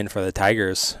win for the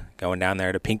Tigers going down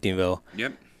there to Pinckneyville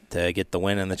to get the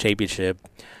win in the championship.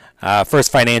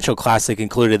 First Financial Classic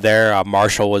included there.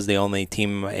 Marshall was the only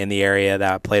team in the area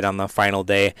that played on the final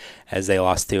day, as they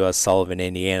lost to Sullivan,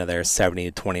 Indiana. They're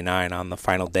 70-29 on the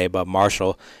final day. But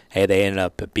Marshall, hey, they ended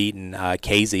up beating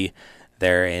Casey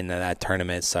there in that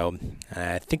tournament. So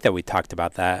I think that we talked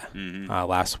about that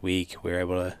last week. We were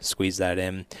able to squeeze that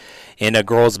in. In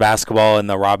girls basketball in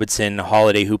the Robinson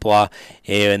Holiday Hoopla,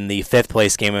 in the fifth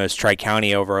place game, it was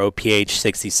Tri-County over OPH,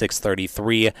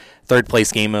 66-33. Third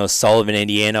place game, it was Sullivan,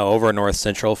 Indiana over North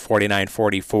Central,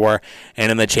 49-44.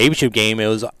 And in the championship game, it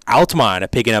was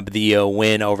Altamont picking up the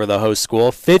win over the host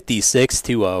school,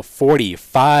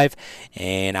 56-45.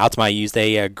 And Altamont used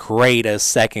a great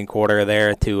second quarter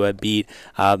there to beat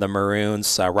the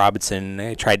Maroons.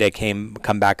 Robinson tried to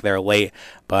come back there late,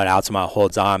 but Altamont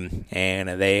holds on,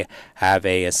 and they have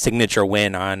a signature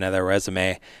win on their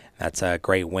resume. That's a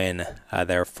great win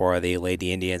there for the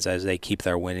Lady Indians as they keep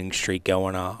their winning streak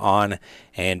going on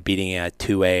and beating a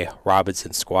 2A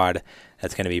Robinson squad.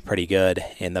 That's going to be pretty good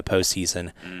in the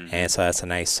postseason. And so that's a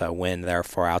nice win there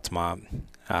for Altamont,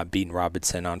 beating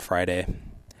Robinson on Friday.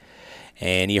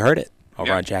 And you heard it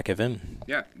over on Jack FM.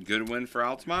 Yeah, good win for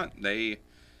Altamont. They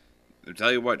I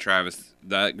tell you what, Travis,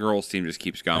 that girls team just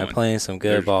keeps going. They're playing some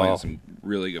good They're ball. Playing some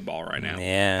really good ball right now.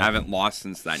 Yeah. Haven't lost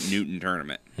since that Newton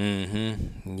tournament.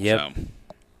 Mm-hmm. Yep. So.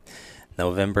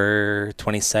 November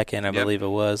 22nd, I believe it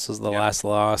was the last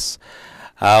loss.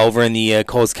 Over in the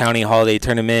Coles County Holiday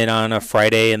Tournament on a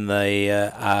Friday in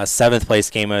the 7th place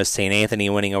game of St.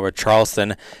 Anthony winning over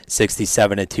Charleston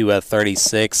 67-2 at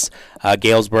 36.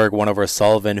 Galesburg won over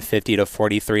Sullivan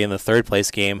 50-43 in the 3rd place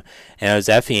game. And it was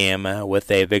Effingham with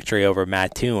a victory over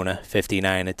Mattoon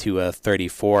 59-2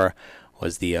 34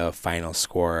 was the final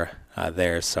score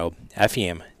there. So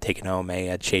Effingham taking home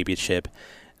a championship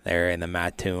there in the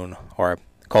Mattoon or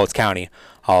Coles County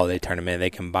Holiday Tournament. They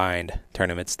combined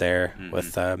tournaments there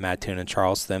with Mattoon and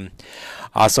Charleston.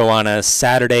 Also on a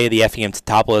Saturday, the Effingham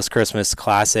Teutopolis Christmas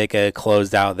Classic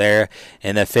closed out there.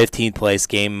 In the 15th place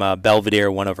game,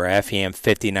 Belvedere won over Effingham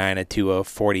 59-2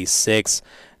 46.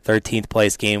 13th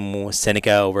place game was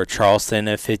Seneca over Charleston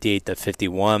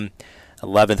 58-51.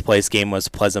 11th place game was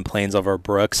Pleasant Plains over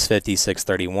Brooks,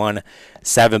 56-31.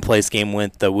 7th place game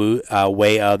went the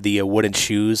way of the Wooden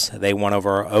Shoes. They won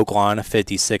over Oaklawn,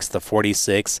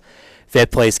 56-46.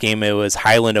 5th place game, it was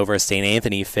Highland over St.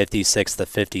 Anthony,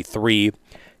 56-53.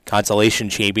 Consolation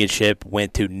Championship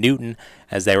went to Newton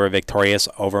as they were victorious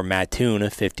over Mattoon,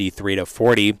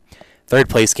 53-40. 3rd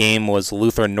place game was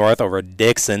Lutheran North over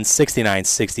Dixon,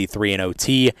 69-63 in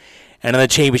OT. And in the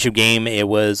championship game, it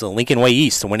was Lincoln Way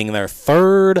East winning their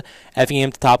 3rd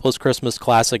Effingham Teutopolis Christmas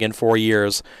Classic in 4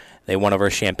 years. They won over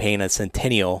Champaign at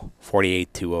Centennial,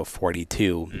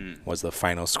 48-42 was the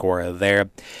final score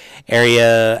there.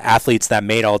 Area athletes that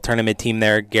made all-tournament team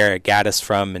there: Garrett Gaddis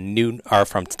from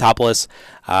Teutopolis,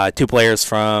 2 players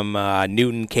from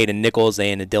Newton, Caden Nichols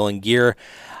and Dylan Gear.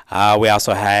 We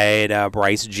also had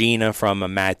Bryce Jean from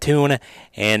Mattoon,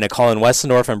 and Colin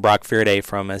Westendorf and Brock Fearday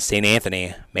from St.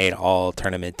 Anthony made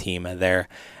all-tournament team there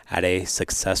at a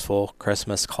successful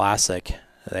Christmas Classic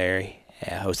there,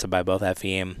 hosted by both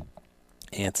Effingham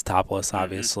and Teutopolis,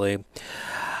 obviously.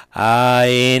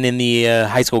 And in the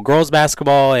high school girls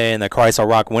basketball and the Chrysler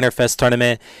Rock Winterfest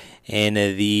tournament, in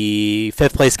the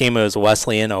 5th place game, it was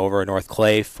Wesleyan over North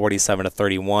Clay,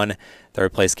 47-31.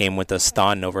 3rd place game went to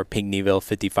Staunton over Pinckneyville,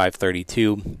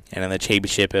 55-32. And in the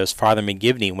championship, it was Father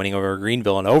McGivney winning over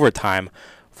Greenville in overtime,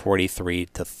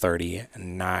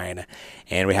 43-39.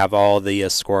 And we have all the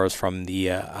scores from the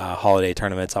holiday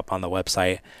tournaments up on the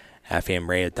website,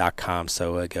 FMRadio.com,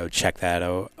 so go check that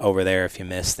over there if you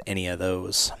missed any of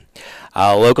those.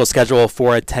 Local schedule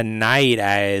for tonight,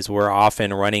 as we're off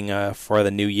and running for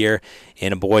the new year.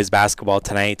 In boys basketball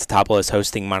tonight, Teutopolis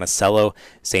hosting Monticello.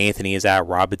 St. Anthony is at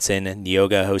Robinson.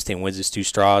 Neoga hosting Windsor Stew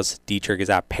Straws. Dietrich is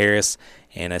at Paris.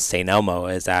 And St. Elmo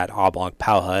is at Oblong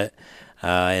Powhut.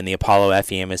 And the Apollo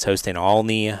Effingham is hosting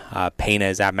Olney. Pena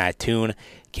is at Mattoon.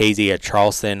 KZ at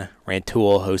Charleston.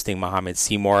 Rantoul hosting Mohammed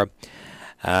Seymour.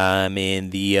 In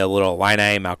the Little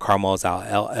Illini, Mount Carmel is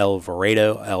at El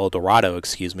Dorado.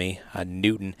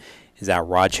 Newton is at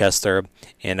Rochester.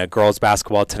 In girls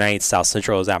basketball tonight, South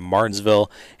Central is at Martinsville,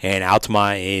 and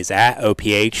Altamont is at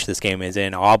OPH. This game is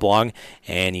in Oblong,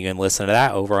 and you can listen to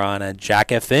that over on Jack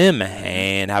FM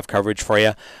and have coverage for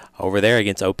you over there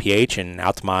against OPH. And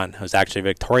Altamont was actually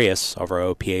victorious over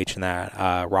OPH in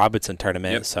that Robinson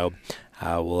tournament. Yep. So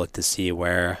we'll look to see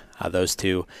where those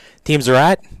two teams are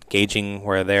at, gauging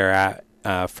where they're at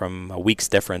from a week's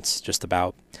difference just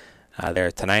about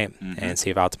there tonight, and see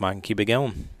if Altamont can keep it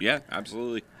going. Yeah,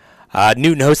 absolutely.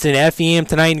 Newton hosting Effingham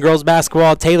tonight in girls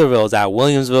basketball. Taylorville is at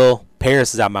Williamsville.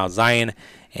 Paris is at Mount Zion.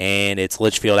 And it's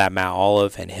Litchfield at Mount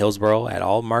Olive and Hillsboro at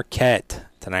All Marquette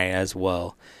tonight as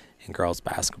well in girls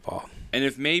basketball. And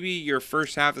if maybe your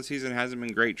first half of the season hasn't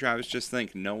been great, Travis, just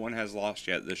think no one has lost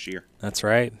yet this year. That's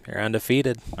right. You're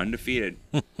undefeated. Undefeated.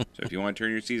 So if you want to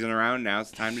turn your season around,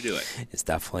 now's the time to do it. It's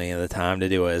definitely the time to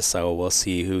do it. So we'll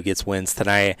see who gets wins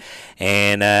tonight.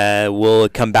 And we'll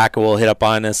come back and we'll hit up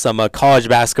on some college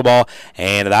basketball.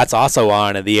 And that's also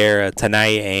on the air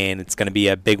tonight. And it's going to be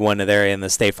a big one there in the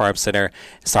State Farm Center.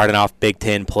 Starting off Big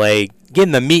Ten play.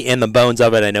 Getting the meat and the bones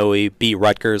of it. I know we beat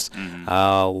Rutgers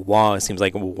it seems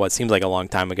like a long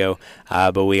time ago,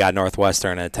 but we got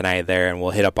Northwestern tonight there, and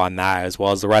we'll hit up on that as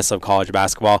well as the rest of college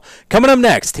basketball coming up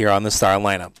next here on the Starting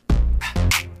Lineup.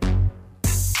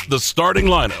 The Starting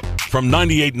Lineup from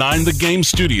 98.9 The Game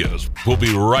Studios. We'll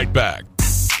be right back.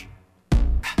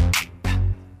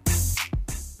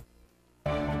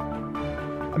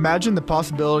 Imagine the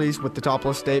possibilities with the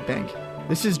Teutopolis State Bank.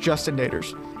 This is Justin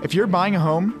Naders. If you're buying a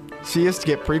home, see us to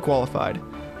get pre-qualified.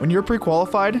 When you're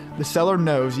pre-qualified, the seller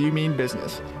knows you mean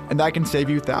business, and that can save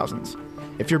you thousands.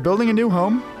 If you're building a new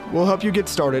home, we'll help you get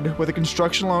started with a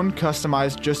construction loan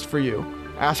customized just for you.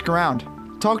 Ask around.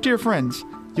 Talk to your friends.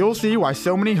 You'll see why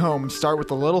so many homes start with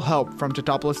a little help from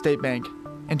Teutopolis State Bank.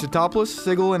 In Teutopolis,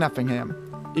 Sigel, and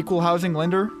Effingham. Equal housing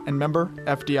lender and member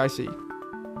FDIC.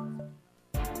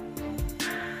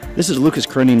 This is Lucas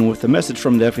Crenning with a message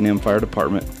from the Effingham Fire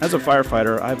Department. As a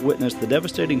firefighter, I've witnessed the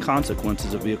devastating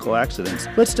consequences of vehicle accidents.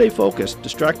 Let's stay focused.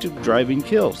 Distracted driving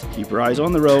kills. Keep your eyes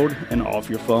on the road and off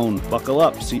your phone. Buckle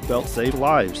up. Seatbelts save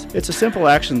lives. It's a simple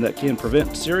action that can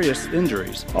prevent serious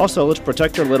injuries. Also, let's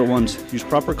protect our little ones. Use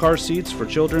proper car seats for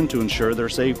children to ensure their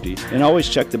safety. And always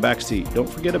check the back seat. Don't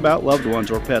forget about loved ones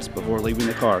or pets before leaving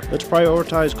the car. Let's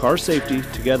prioritize car safety.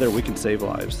 Together we can save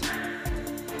lives.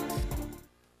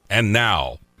 And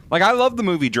now, I love the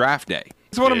movie Draft Day.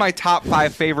 It's one of my top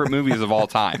 5 favorite movies of all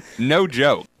time. No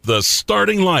joke. the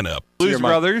starting lineup. Blues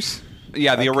Brothers.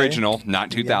 Yeah, the original,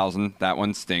 not 2000. Yeah. That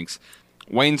one stinks.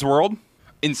 Wayne's World.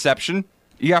 Inception.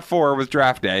 You got 4 with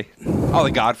Draft Day. Oh,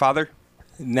 The Godfather.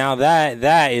 Now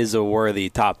that is a worthy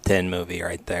top 10 movie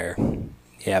right there.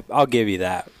 Yep, I'll give you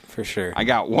that for sure. I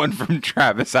got 1 from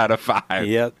Travis out of 5.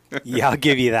 Yep. Yeah, I'll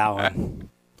give you that one.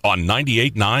 On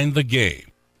 98.9 The Game.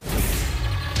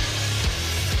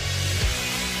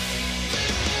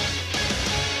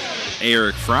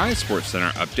 Eric Fry, Sports Center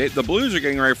update. The Blues are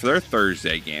getting ready for their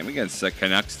Thursday game against the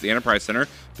Canucks at the Enterprise Center.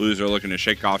 Blues are looking to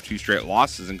shake off 2 straight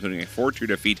losses, including a 4-2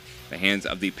 defeat at the hands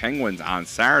of the Penguins on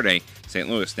Saturday. St.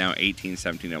 Louis now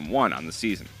 18-17-1 on the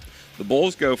season. The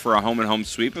Bulls go for a home-and-home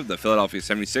sweep of the Philadelphia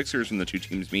 76ers when the two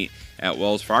teams meet at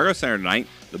Wells Fargo Center tonight.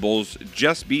 The Bulls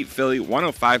just beat Philly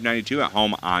 105-92 at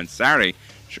home on Saturday.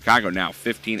 Chicago now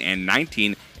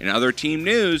 15-19. In other team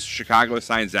news, Chicago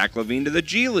signed Zach LaVine to the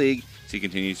G League as he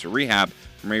continues to rehab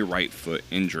from a right foot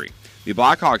injury. The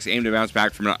Blackhawks aim to bounce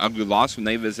back from an ugly loss when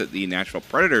they visit the Nashville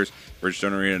Predators.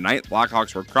 Bridgestone Arena tonight.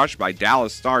 Blackhawks were crushed by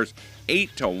Dallas Stars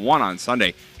 8-1 on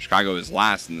Sunday. Chicago is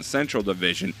last in the Central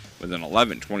Division with an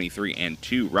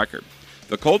 11-23-2 record.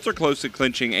 The Colts are close to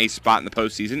clinching a spot in the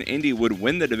postseason. Indy would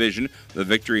win the division with a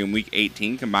victory in Week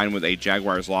 18 combined with a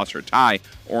Jaguars loss or tie,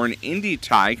 or an Indy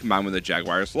tie combined with a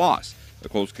Jaguars loss. The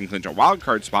Colts can clinch a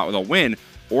wildcard spot with a win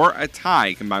or a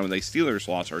tie combined with a Steelers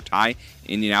loss or tie.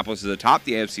 Indianapolis is atop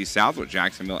the AFC South with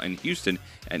Jacksonville and Houston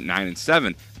at 9-7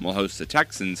 and will host the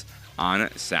Texans on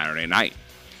Saturday night.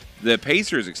 The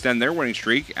Pacers extend their winning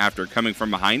streak after coming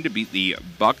from behind to beat the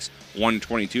Bucks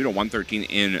 122-113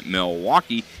 in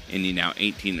Milwaukee. Indy now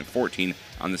 18-14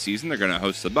 on the season. They're going to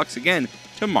host the Bucks again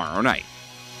tomorrow night.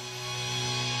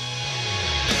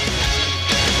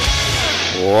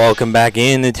 Welcome back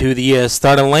into the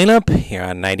starting lineup here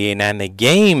on 98.9 The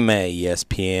Game,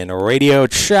 ESPN Radio.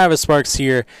 Travis Sparks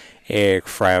here, Eric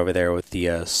Fry over there with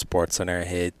the Sports Center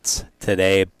hits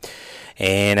today.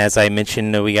 And as I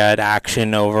mentioned, we got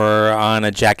action over on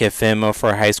a Jack FM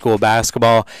for high school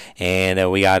basketball,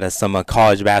 and we got some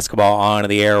college basketball on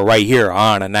the air right here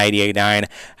on 98.9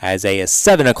 as a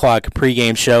 7 o'clock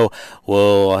pregame show.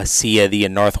 We'll see the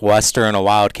Northwestern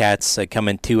Wildcats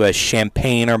coming to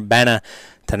Champaign-Urbana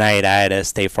tonight at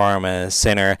State Farm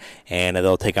Center, and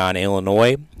they'll take on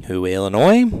Illinois, who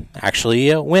Illinois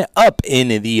actually went up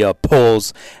in the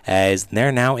polls as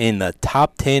they're now in the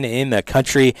top 10 in the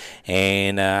country.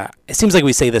 And it seems like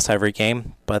we say this every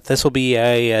game, but this will be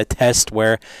a test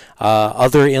where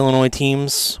other Illinois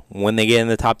teams, when they get in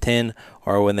the top 10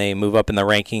 or when they move up in the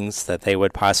rankings, that they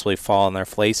would possibly fall on their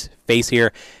face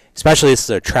here. Especially this is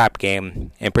a trap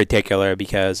game in particular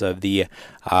because of the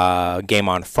game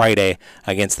on Friday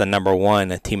against the number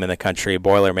 1 team in the country,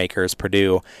 Boilermakers,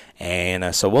 Purdue.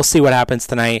 And so we'll see what happens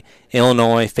tonight.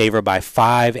 Illinois favored by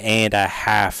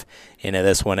 5.5 in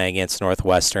this one against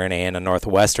Northwestern. And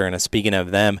Northwestern, speaking of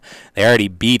them, they already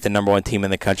beat the number 1 team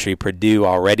in the country, Purdue,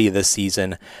 already this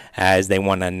season as they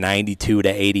won a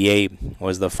 92-88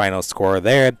 was the final score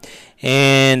there.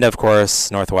 And, of course,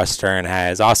 Northwestern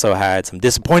has also had some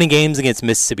disappointing games against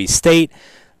Mississippi State.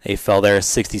 They fell there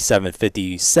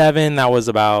 67-57. That was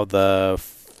about the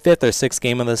 5th or 6th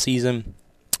game of the season.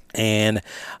 And,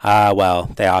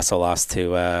 they also lost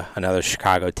to another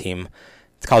Chicago team.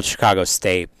 It's called Chicago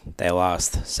State. They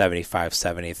lost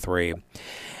 75-73.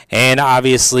 And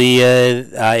obviously,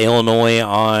 Illinois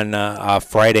on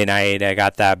Friday night, I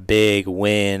got that big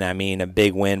win. I mean, a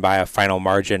big win by a final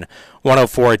margin.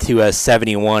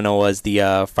 104-71 was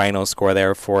the final score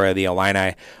there for the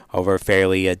Illini over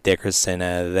Fairleigh Dickerson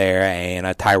there.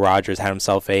 And Ty Rogers had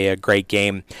himself a great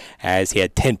game as he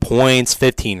had 10 points,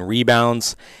 15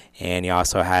 rebounds. And he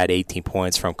also had 18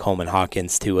 points from Coleman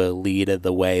Hawkins to lead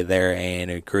the way there.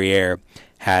 And Greer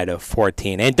had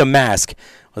 14. And Damask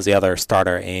was the other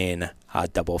starter in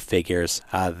double figures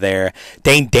there.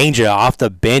 Dane Danger off the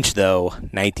bench, though,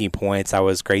 19 points. That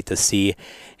was great to see.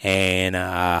 And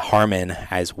Harmon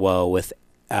as well with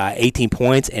 18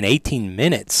 points in 18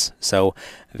 minutes. So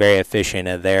very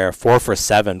efficient there. 4 for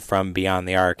 7 from beyond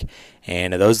the arc.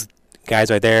 And those guys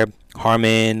right there,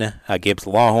 Harmon, Gibbs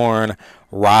Lawhorn,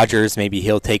 Rogers, maybe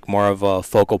he'll take more of a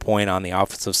focal point on the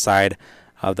offensive side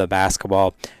of the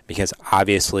basketball, because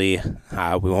obviously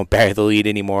we won't bury the lead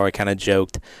anymore. I kind of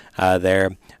joked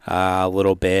there a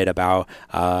little bit about,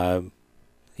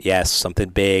 yes, something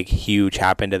big, huge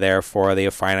happened there for the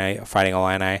Fighting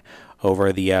Illini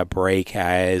over the break,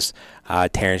 as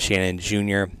Terrence Shannon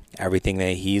Jr., everything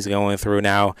that he's going through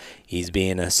now, he's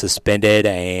being suspended,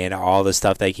 and all the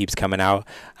stuff that keeps coming out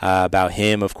about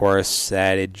him, of course,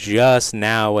 that it just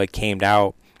now came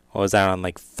out. What was that, on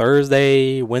like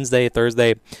Wednesday,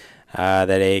 Thursday, that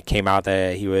it came out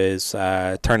that he was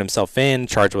turned himself in,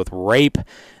 charged with rape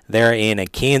there in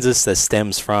Kansas. That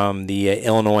stems from the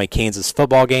Illinois-Kansas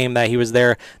football game that he was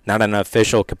there, not in an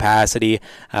official capacity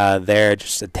there,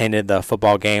 just attended the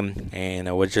football game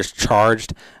and was just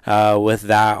charged with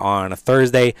that on a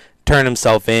Thursday. Turned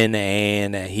himself in,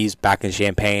 and he's back in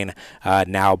Champaign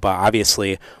now, but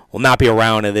obviously will not be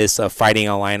around this Fighting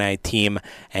Illini team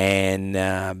and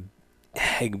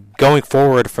going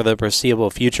forward for the foreseeable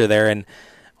future there. And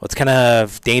what's kind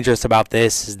of dangerous about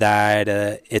this is that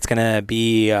it's going to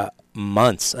be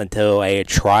months until a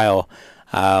trial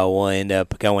will end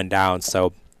up going down.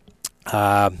 So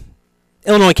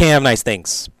Illinois can't have nice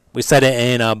things. We said it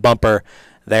in a bumper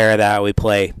there that we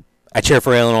play. I cheer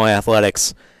for Illinois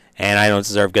athletics, and I don't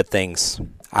deserve good things.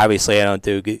 Obviously, I don't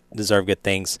deserve good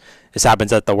things. This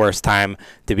happens at the worst time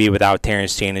to be without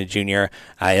Terrence Shannon Jr.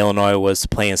 Illinois was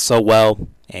playing so well,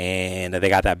 and they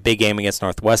got that big game against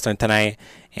Northwestern tonight,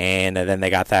 and then they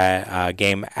got that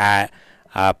game at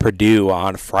Purdue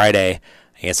on Friday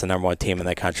against the number 1 team in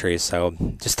the country. So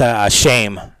just a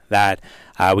shame that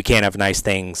we can't have nice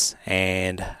things,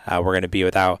 and we're going to be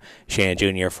without Shannon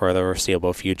Jr. for the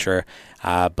foreseeable future.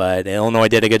 But Illinois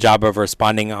did a good job of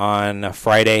responding on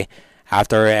Friday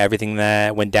after everything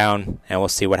that went down, and we'll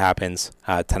see what happens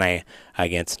tonight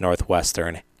against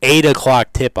Northwestern. 8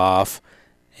 o'clock tip-off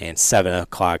and 7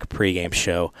 o'clock pregame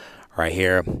show right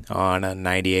here on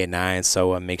 98.9,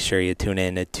 so make sure you tune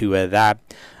in to that.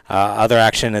 Other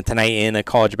action tonight in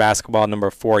college basketball,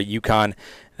 number 4, UConn.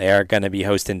 They are going to be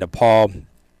hosting DePaul.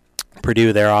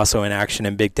 Purdue, they're also in action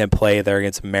in Big Ten play. They're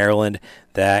against Maryland.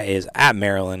 That is at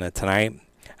Maryland tonight.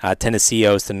 Tennessee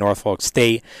hosts to Norfolk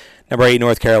State. Number 8,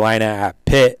 North Carolina at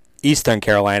Pitt. Eastern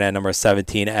Carolina, number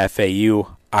 17,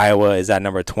 FAU. Iowa is at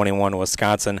number 21,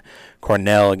 Wisconsin.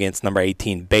 Cornell against number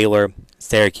 18, Baylor.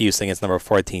 Syracuse against number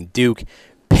 14, Duke.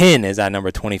 Penn is at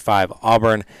number 25,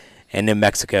 Auburn. And New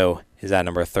Mexico is at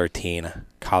number 13,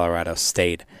 Colorado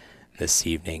State this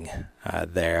evening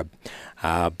there.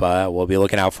 But we'll be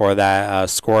looking out for that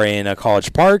score in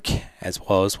College Park, as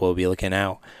well as we'll be looking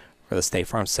out for the State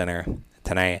Farm Center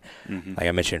tonight. Like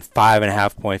I mentioned,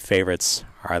 5.5-point favorites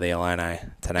are the Illini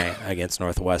tonight against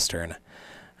Northwestern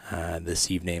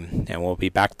this evening. And we'll be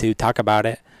back to talk about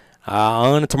it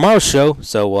on tomorrow's show.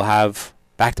 So we'll have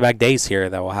back-to-back days here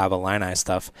that we'll have Illini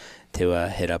stuff to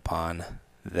hit up on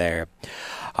there.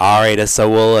 All right, so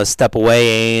we'll step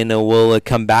away and we'll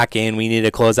come back, and we need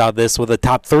to close out this with a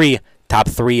top three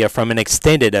from an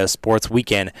extended sports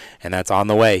weekend, and that's on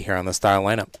the way here on the Starting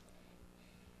Lineup.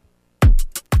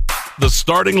 The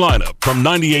Starting Lineup from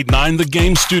 98.9 The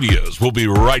Game Studios. We'll be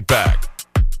right back.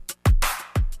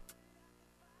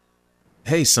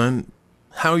 Hey, son.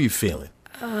 How are you feeling?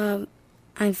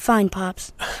 I'm fine,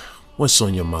 Pops. What's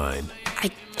on your mind? I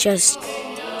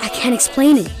can't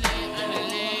explain it.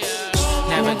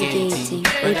 Navigating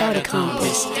without a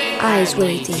compass, eyes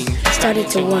waiting, started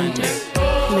to wonder.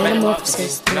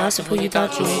 Metamorphosis, the loss of who you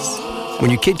thought you was.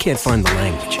 When your kid can't find the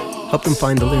language, help them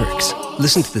find the lyrics.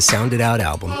 Listen to the Sound It Out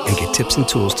album and get tips and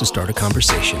tools to start a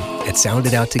conversation at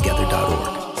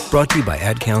sounditout.together.org. Brought to you by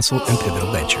Ad Council and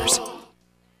Pivotal Ventures.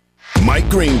 Mike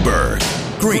Greenberg.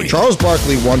 Charles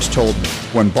Barkley once told me,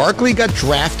 when Barkley got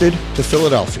drafted to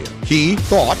Philadelphia, he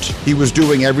thought he was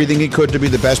doing everything he could to be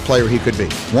the best player he could be.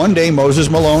 One day, Moses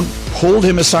Malone pulled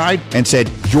him aside and said,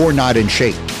 "You're not in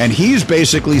shape." And he's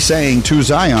basically saying to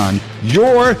Zion,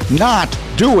 "You're not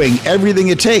doing everything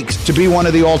it takes to be one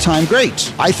of the all-time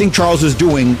greats." I think Charles is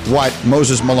doing what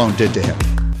Moses Malone did to him.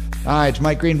 Hi, it's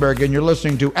Mike Greenberg, and you're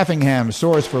listening to Effingham's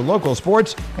source for local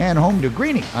sports and home to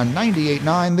Greenie on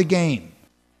 98.9 The Game.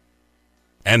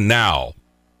 And now,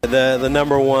 the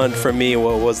number one for me,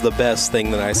 what was the best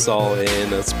thing that I saw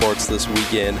in sports this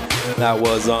weekend, that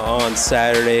was on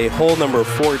Saturday, hole number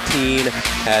 14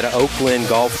 at Oakland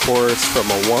Golf Course from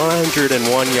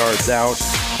 101 yards out.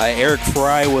 Eric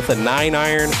Fry with a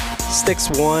 9-iron sticks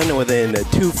one within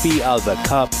 2 feet of the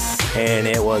cup, and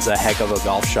it was a heck of a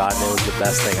golf shot, and it was the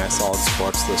best thing I saw in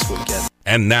sports this weekend.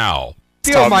 And now,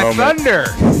 Steal my moment. thunder.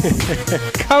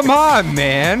 Come on,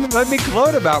 man. Let me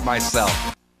gloat about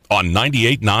myself. on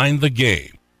 98.9 The Game.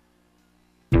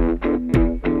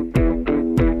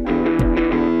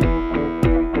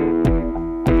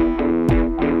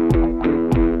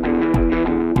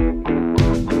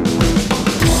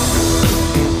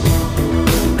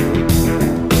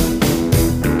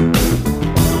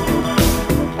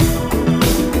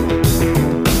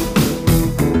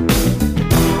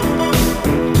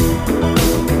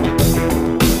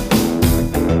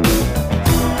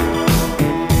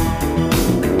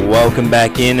 Welcome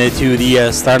back into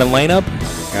the starting lineup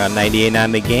here on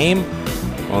 98.9 The Game.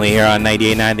 Only here on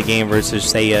 98.9 The Game versus,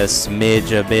 say, a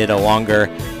smidge a bit longer.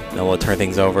 Then we'll turn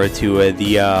things over to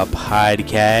the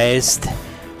podcast.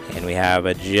 And we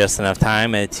have just enough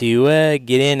time to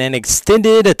get in an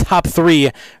extended top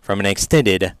three from an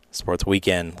extended sports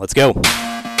weekend. Let's go.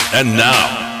 And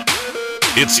now,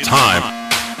 it's time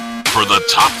for the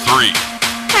top three.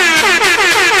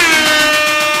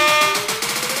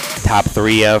 Top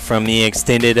three from the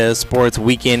extended sports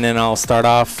weekend, and I'll start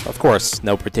off, of course,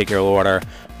 no particular order,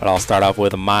 but I'll start off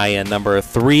with my number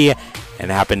three,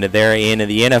 and happened there in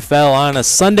the NFL on a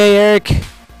Sunday, Eric.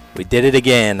 We did it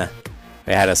again.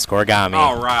 We had a scoregami.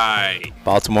 All right.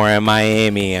 Baltimore and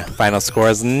Miami. Final score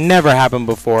has never happened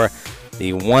before.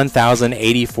 The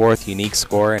 1,084th unique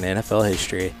score in NFL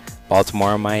history.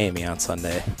 Baltimore and Miami on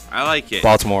Sunday. I like it.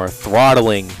 Baltimore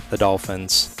throttling the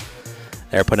Dolphins.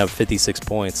 They're putting up 56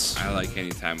 points. I like any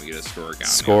time we get a scoregami.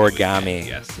 Scoregami.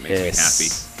 Yes, it makes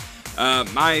me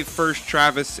happy. My first,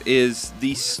 Travis, is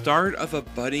the start of a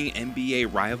budding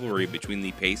NBA rivalry between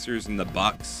the Pacers and the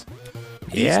Bucks.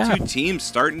 These two teams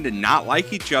starting to not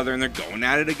like each other, and they're going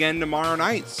at it again tomorrow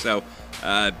night. So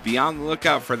be on the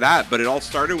lookout for that. But it all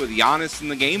started with Giannis and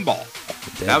the game ball.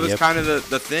 That was kind of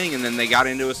the thing, and then they got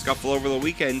into a scuffle over the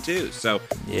weekend too. So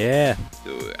yeah,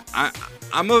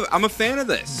 I'm a fan of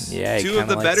this. Yeah, two of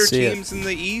the better teams in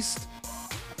the East.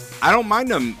 I don't mind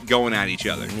them going at each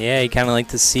other. Yeah, you kind of like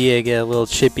to see it get a little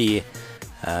chippy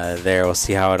there. We'll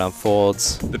see how it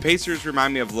unfolds. The Pacers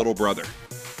remind me of little brother.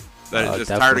 That is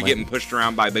tired of getting pushed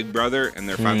around by big brother, and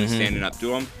they're finally standing up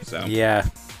to him. So yeah,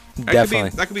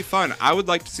 definitely. That could be fun. I would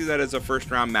like to see that as a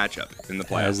first-round matchup in the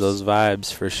playoffs. Has those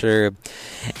vibes for sure.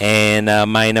 And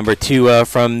my number two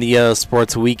from the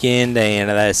sports weekend, and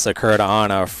this occurred on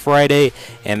a Friday,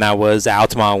 and that was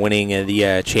Altamont winning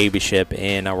the championship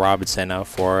in Robinson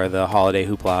for the holiday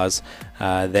hooplas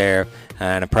there.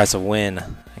 An impressive win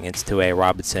against 2A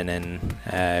Robinson, and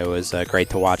it was great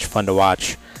to watch, fun to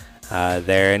watch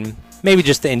there, and maybe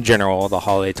just in general the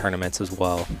holiday tournaments as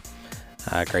well.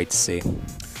 Great to see.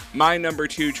 My number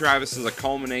two, Travis, is a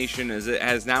culmination, as it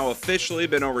has now officially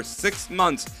been over 6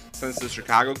 months since the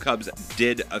Chicago Cubs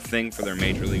did a thing for their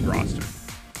Major League roster.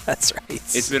 That's right.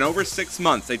 It's been over 6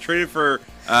 months. They traded for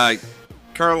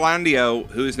Carlandio,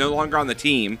 who is no longer on the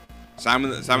team, signed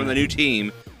with the new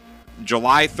team,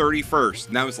 July 31st.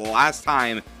 And that was the last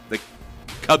time the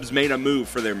Cubs made a move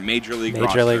for their Major League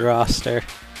roster.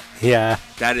 Yeah.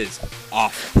 That is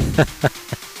awful.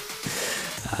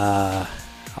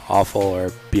 Awful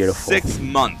or beautiful. 6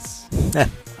 months.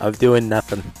 Of doing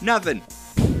nothing. Nothing.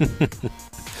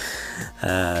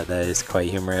 That is quite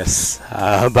humorous.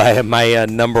 By my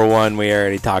number one, we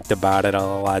already talked about it a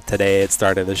lot today. It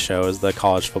started the show as the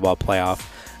college football playoff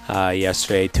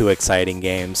yesterday. 2 exciting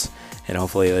games, and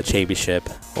hopefully the championship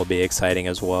will be exciting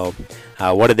as well.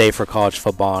 What a day for college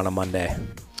football on a Monday.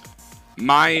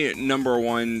 My number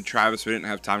one, Travis, we didn't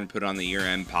have time to put on the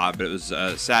year-end pod, but it was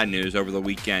sad news over the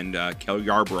weekend. Kel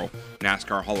Yarbrough,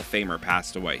 NASCAR Hall of Famer,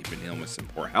 passed away. He'd been dealing with some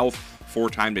poor health.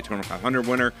 4-time Daytona 500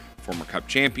 winner, former Cup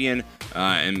champion,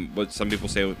 and what some people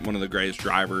say one of the greatest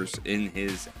drivers in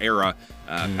his era,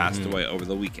 passed away over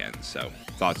the weekend. So,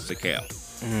 thoughts to Kel.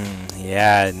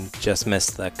 Yeah, and just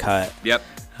missed the cut. Yep.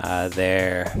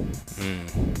 There.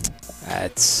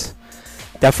 That's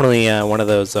definitely one of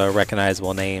those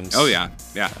recognizable names. Oh, yeah.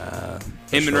 Yeah.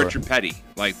 Him and sure. Richard Petty.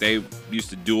 Like, they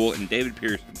used to duel, and David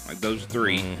Pearson. Like, those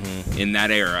three in that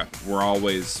era were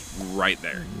always right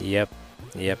there. Yep.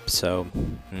 So,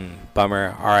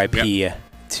 bummer. R.I.P.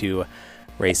 to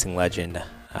racing legend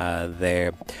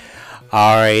there.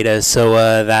 All right, so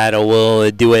that will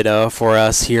do it for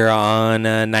us here on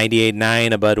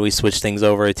 98.9, but we switch things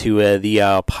over to the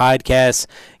podcast.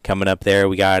 Coming up there,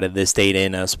 we got this date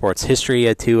in sports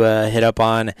history to hit up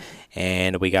on,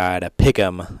 and we got a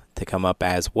Pick'em to come up,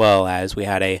 as well as we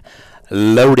had a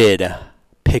loaded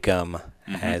Pick'em,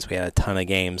 as we had a ton of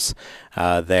games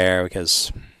there,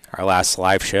 because our last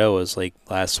live show was like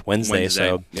last Wednesday,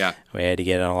 so yeah. we had to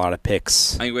get in a lot of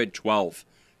picks. I think we had 12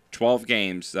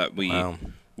 games that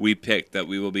we picked that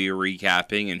we will be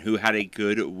recapping, and who had a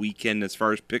good weekend as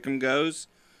far as pick'em goes.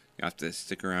 You have to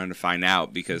stick around to find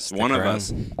out, because one of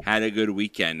us had a good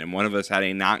weekend and one of us had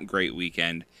a not great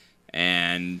weekend,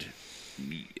 and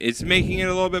it's making it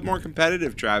a little bit more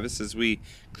competitive, Travis, as we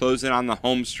close in on the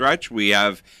home stretch. We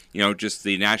have, just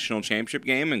the national championship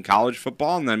game in college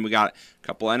football, and then we got a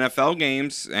couple NFL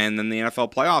games, and then the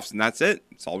NFL playoffs, and that's it.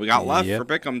 That's all we got left for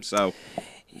pick'em. So,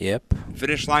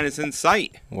 finish line is in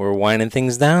sight. We're winding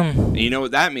things down. And you know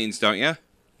what that means, don't you?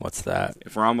 What's that?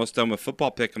 If we're almost done with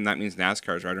football pick'em, that means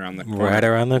NASCAR's right around the corner. Right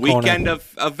around the corner. Weekend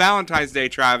of Valentine's Day,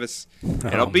 Travis.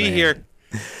 It'll be here.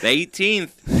 The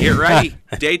 18th. Get ready.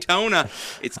 Daytona.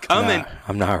 It's coming.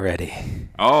 I'm not ready.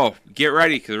 Oh, get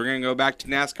ready, because we're going to go back to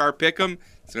NASCAR pick'em.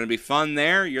 It's going to be fun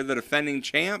there. You're the defending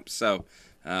champ, so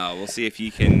we'll see if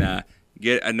you can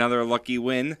get another lucky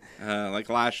win like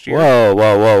last year.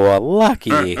 Whoa.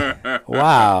 Lucky.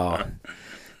 Wow.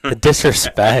 The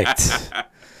disrespect.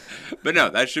 But no,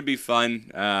 that should be fun.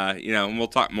 And we'll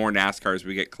talk more NASCAR as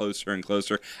we get closer and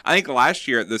closer. I think last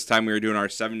year at this time we were doing our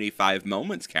 75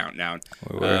 moments countdown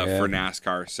for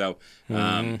NASCAR. So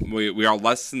we are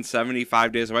less than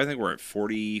 75 days away. I think we're at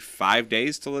 45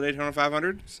 days till the Daytona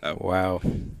 500. So wow.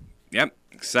 Yep,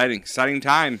 exciting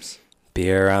times. Be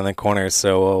around the corner,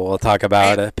 so we'll talk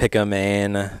about pick'em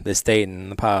and the state and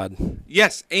the pod.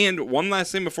 Yes, and one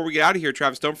last thing before we get out of here,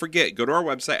 Travis, don't forget, go to our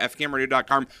website,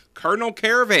 fkmradio.com. Cardinal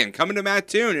Caravan coming to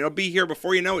Mattoon. It'll be here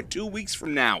before you know it, 2 weeks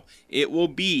from now. It will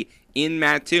be in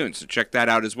Mattoon, so check that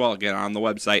out as well. Again, on the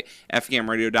website,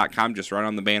 fkmradio.com, just right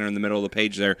on the banner in the middle of the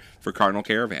page there for Cardinal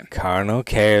Caravan. Cardinal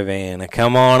Caravan.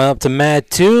 Come on up to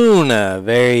Mattoon.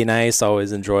 Very nice,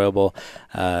 always enjoyable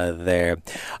there.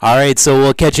 All right, so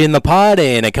we'll catch you in the pod,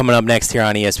 and coming up next here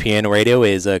on ESPN Radio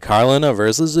is Carlin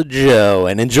versus Joe,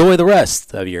 and enjoy the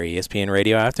rest of your ESPN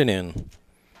Radio afternoon.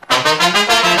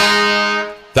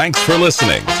 Thanks for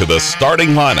listening to the starting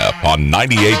lineup on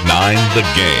 98.9 The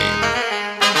Game.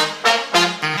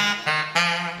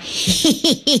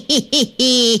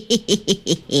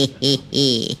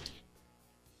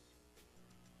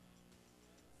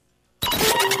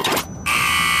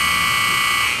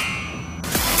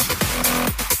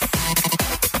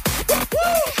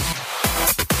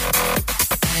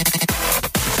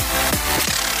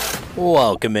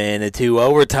 Welcome into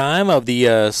overtime of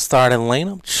the starting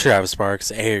lineup. Travis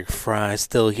Sparks, Eric Fry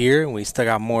still here, and we still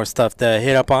got more stuff to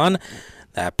hit up on.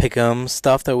 That pick'em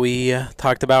stuff that we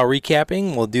talked about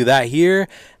recapping, we'll do that here,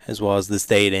 as well as this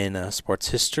date in sports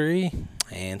history,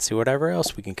 and see whatever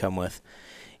else we can come with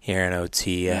here in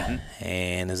OT.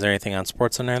 And is there anything on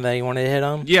sports on there that you wanted to hit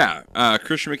on? Yeah,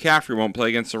 Christian McCaffrey won't play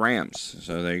against the Rams,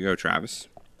 so there you go, Travis.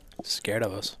 Scared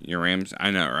of us. Your Rams,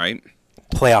 I know, right?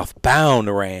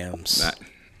 Playoff-bound Rams.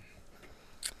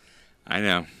 I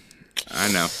know.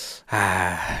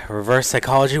 Reverse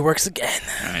psychology works again.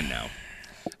 I know.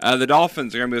 The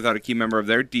Dolphins are going to be without a key member of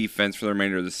their defense for the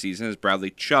remainder of the season, as Bradley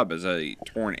Chubb has a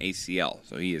torn ACL,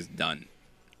 so he is done.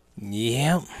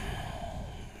 Yep.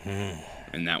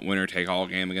 And that winner-take-all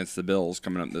game against the Bills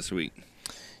coming up this week.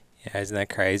 Yeah, isn't that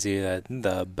crazy that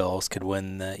the Bills could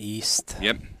win the East?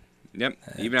 Yep.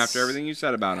 Even after everything you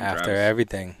said about them, After Travis.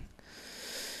 everything.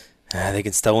 They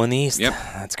can still win the East. Yep.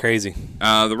 That's crazy.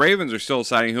 The Ravens are still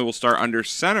deciding who will start under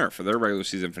center for their regular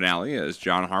season finale, as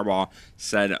John Harbaugh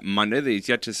said Monday that he's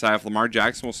yet to decide if Lamar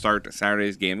Jackson will start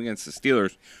Saturday's game against the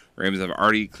Steelers. Ravens have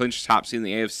already clinched top seed in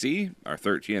the AFC, are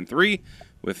 13-3.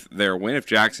 With their win, if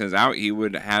Jackson is out, he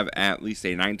would have at least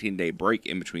a 19-day break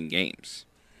in between games.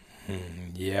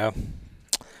 Yeah.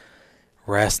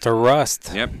 Rest or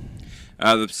rust. Yep.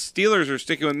 The Steelers are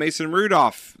sticking with Mason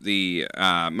Rudolph.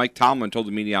 Mike Tomlin told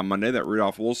the media on Monday that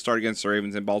Rudolph will start against the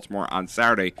Ravens in Baltimore on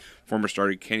Saturday. Former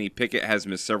starter Kenny Pickett has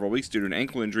missed several weeks due to an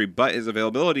ankle injury, but his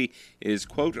availability is,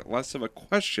 quote, less of a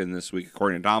question this week,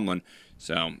 according to Tomlin.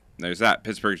 So there's that.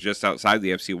 Pittsburgh's just outside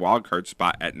the FC wildcard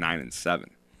spot at 9-7.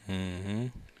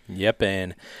 Yep,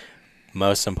 and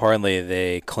most importantly,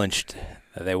 they clinched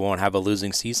that they won't have a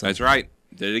losing season. That's right.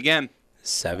 Did it again.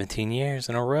 17 years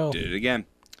in a row. Did it again.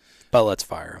 But let's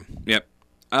fire him. Yep.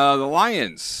 The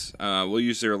Lions will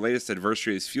use their latest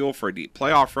adversity as fuel for a deep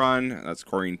playoff run. That's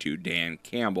according to Dan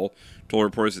Campbell. Told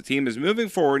reporters the team is moving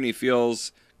forward and he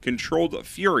feels controlled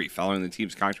fury following the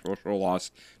team's controversial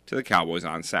loss to the Cowboys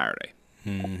on Saturday.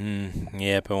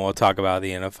 Yep, and we'll talk about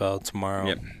the NFL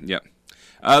tomorrow. Yep.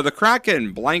 The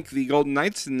Kraken blank the Golden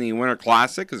Knights in the Winter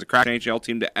Classic as the Kraken NHL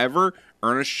team to ever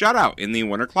earn a shutout in the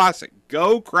Winter Classic.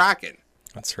 Go Kraken.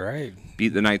 That's right. Beat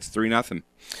the Knights 3-0.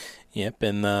 Yep,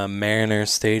 in the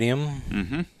Mariners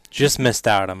Stadium. Just missed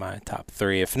out on my top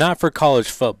 3. If not for college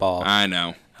football, I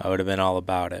know. I would have been all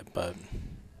about it. But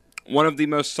one of the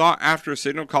most sought-after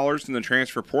signal callers in the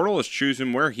transfer portal is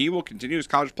choosing where he will continue his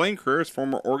college playing career as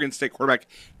former Oregon State quarterback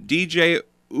DJ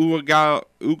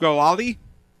Ugalali.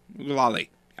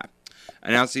 Yeah.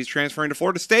 Announced he's transferring to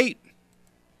Florida State.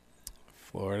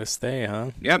 Florida State,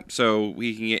 huh? Yep, so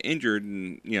he can get injured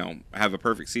and, have a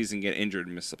perfect season, get injured,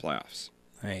 and miss the playoffs.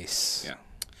 Nice. Yeah.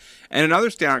 And another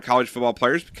standout college football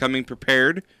player is becoming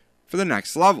prepared for the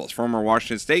next levels. Former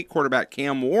Washington State quarterback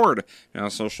Cam Ward now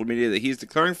on social media that he's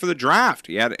declaring for the draft.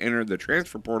 He had entered the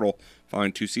transfer portal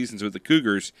following 2 seasons with the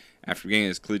Cougars after beginning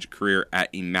his collegiate career at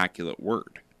Immaculate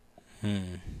Word.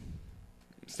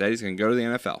 Instead, he's going to go to the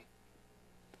NFL.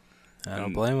 I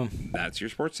don't blame him. That's your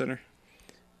Sports Center.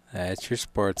 That's your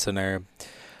Sports Center.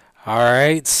 All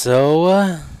right,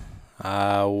 so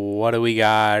what do we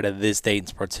got of this date in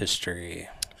sports history?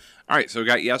 All right, so we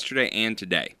got yesterday and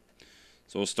today.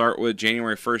 So we'll start with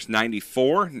January 1st,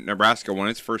 94. Nebraska won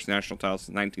its first national title since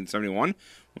 1971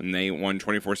 when they won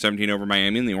 24-17 over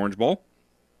Miami in the Orange Bowl.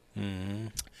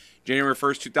 January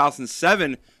 1st,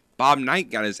 2007, Bob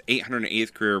Knight got his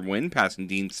 808th career win, passing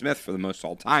Dean Smith for the most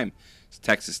all time.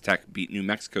 Texas Tech beat New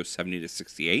Mexico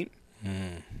 70-68.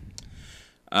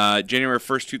 January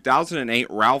 1st, 2008,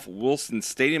 Ralph Wilson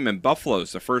Stadium in Buffalo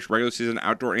is the first regular season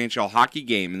outdoor NHL hockey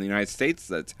game in the United States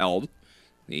that's held.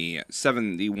 The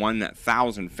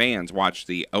 71,000 fans watched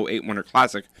the 2008 Winter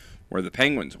Classic, where the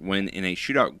Penguins win in a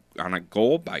shootout on a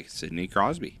goal by Sidney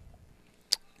Crosby.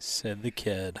 Said the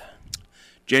kid.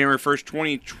 January 1st,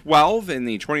 2012, in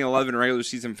the 2011 regular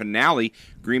season finale,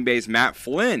 Green Bay's Matt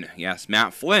Flynn, yes,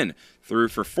 Matt Flynn, threw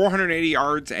for 480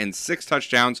 yards and 6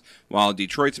 touchdowns, while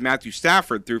Detroit's Matthew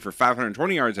Stafford threw for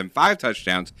 520 yards and 5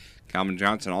 touchdowns. Calvin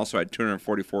Johnson also had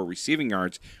 244 receiving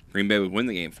yards. Green Bay would win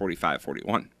the game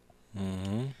 45-41.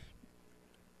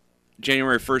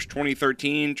 January 1st,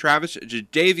 2013, Travis,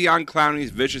 Jadeveon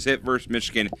Clowney's vicious hit versus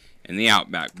Michigan in the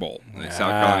Outback Bowl. The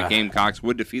South Carolina Gamecocks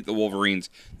would defeat the Wolverines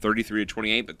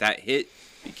 33-28, but that hit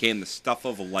became the stuff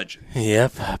of a legend.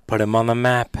 Yep, put him on the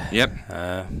map. Yep.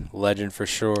 Legend for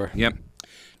sure. Yep.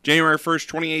 January 1st,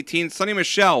 2018, Sonny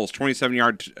Michel's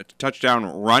 27-yard touchdown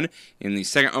run in the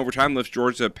second overtime lifts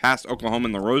Georgia past Oklahoma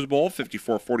in the Rose Bowl,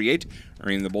 54-48,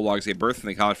 earning the Bulldogs a berth in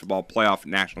the college football playoff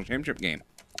national championship game.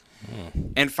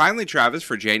 And finally, Travis,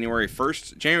 for January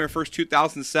 1st,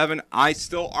 2007, I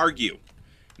still argue,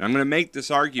 and I'm going to make this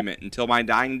argument until my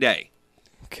dying day.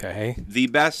 Okay. The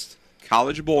best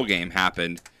college bowl game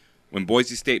happened when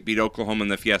Boise State beat Oklahoma in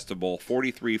the Fiesta Bowl,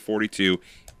 43-42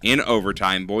 in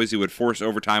overtime. Boise would force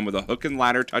overtime with a hook and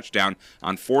ladder touchdown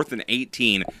on 4th and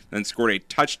 18, then scored a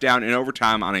touchdown in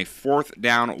overtime on a 4th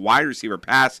down wide receiver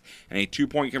pass and a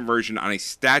 2-point conversion on a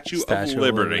Statue of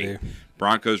Liberty.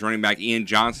 Broncos running back Ian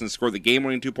Johnson scored the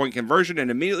game-winning 2-point conversion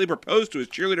and immediately proposed to his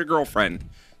cheerleader girlfriend.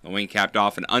 The win capped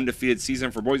off an undefeated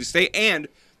season for Boise State, and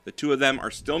the two of them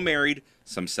are still married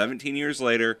some 17 years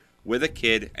later with a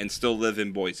kid and still live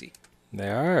in Boise. They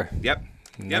are. Yep.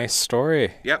 Nice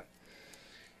story. Yep.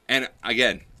 And,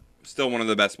 again, still one of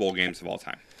the best bowl games of all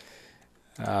time.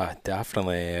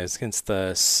 Definitely. It's against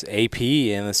the AP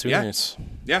and the Sooners.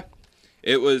 Yeah.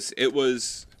 It was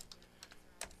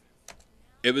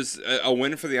a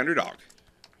win for the underdog.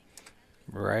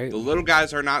 Right. The little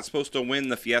guys are not supposed to win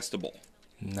the Fiesta Bowl.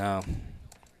 No.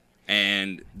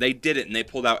 And they did it, and they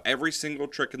pulled out every single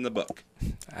trick in the book.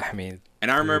 I mean,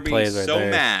 and I remember being right so there.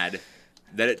 mad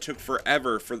that it took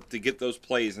forever to get those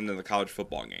plays into the college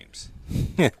football games.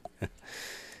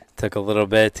 Took a little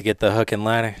bit to get the hook and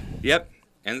ladder. Yep.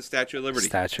 And the Statue of Liberty.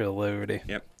 Statue of Liberty.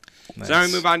 Yep. Nice. So now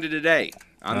we move on to today.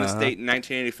 On this date in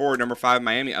 1984, number 5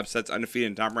 Miami upsets undefeated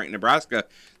and top-ranked Nebraska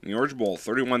in the Orange Bowl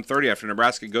 31-30 after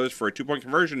Nebraska goes for a 2-point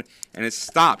conversion and is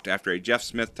stopped after a Jeff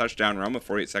Smith touchdown run with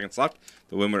 48 seconds left.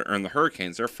 The win would earn the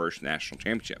Hurricanes their first national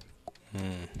championship.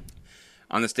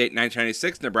 On this date in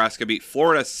 1996, Nebraska beat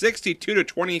Florida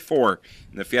 62-24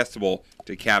 in the Fiesta Bowl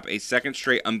to cap a second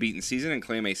straight unbeaten season and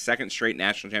claim a second straight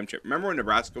national championship. Remember when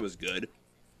Nebraska was good?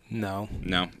 No.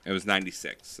 No, it was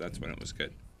 96. That's when it was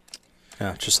good.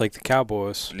 Yeah, just like the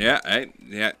Cowboys. Yeah,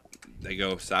 they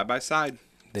go side by side.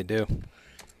 They do.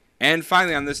 And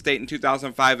finally, on this date in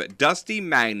 2005, Dusty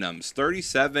Magnum's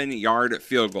 37-yard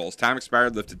field goals. Time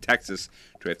expired lifted Texas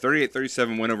to a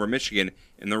 38-37 win over Michigan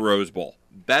in the Rose Bowl.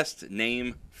 Best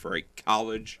name for a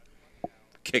college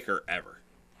kicker ever.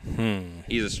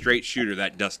 He's a straight shooter,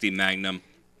 that Dusty Magnum.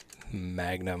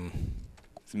 Magnum.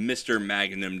 It's Mr.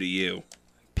 Magnum to you.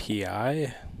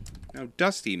 P.I.? No,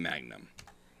 Dusty Magnum.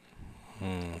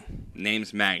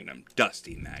 Name's Magnum.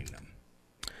 Dusty Magnum.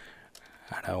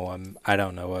 I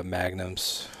don't know what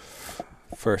Magnum's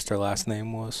first or last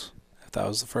name was. If that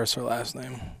was the first or last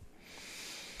name.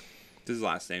 This is his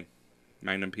last name.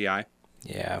 Magnum P.I.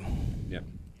 Yeah. Yep.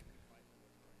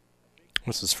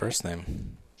 What's his first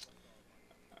name?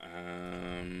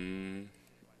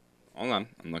 Hold on.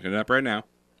 I'm looking it up right now.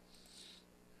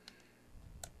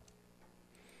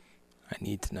 I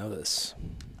need to know this.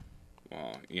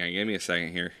 Well, yeah, give me a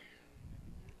second here.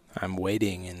 I'm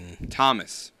waiting and...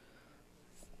 Thomas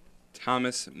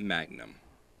Magnum.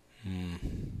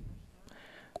 I'm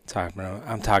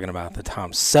talking about the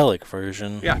Tom Selleck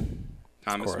version. Yeah.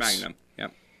 Thomas Magnum.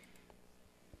 Yep.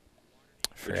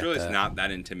 Which really is that. not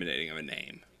that intimidating of a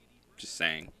name. Just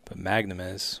saying. But Magnum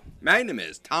is. Magnum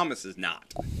is. Thomas is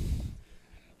not.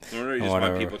 I wonder just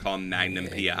why people call him Magnum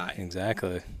P.I.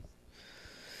 Exactly.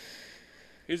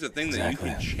 Here's the thing that you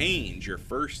can change your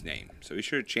first name. So he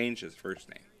should have changed his first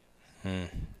name.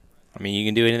 I mean, you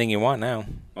can do anything you want now.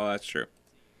 Well, that's true.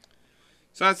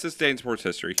 So that's this day in sports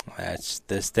history. That's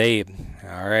this day.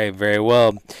 All right, very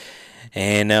well.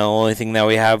 And the only thing that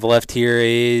we have left here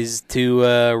is to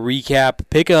recap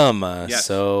Pick'em. Yes.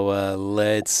 So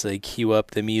let's cue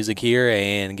up the music here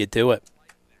and get to it.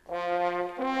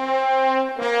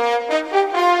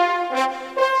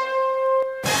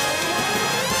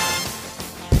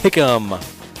 Pick'em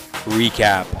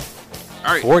recap.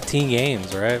 All right. 14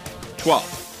 games, right?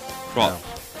 12. No.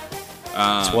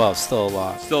 12, still a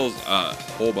lot. Still a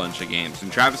whole bunch of games.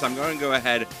 And Travis, I'm going to go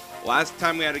ahead. Last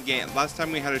time we had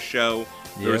a show,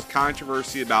 there was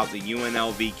controversy about the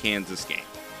UNLV Kansas game.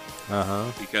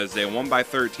 Because they won by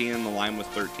 13 and the line was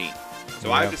 13.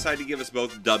 So I've decided to give us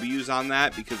both W's on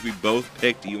that because we both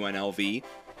picked UNLV.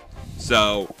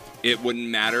 So it wouldn't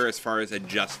matter as far as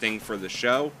adjusting for the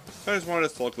show. So I just wanted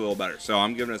us to look a little better. So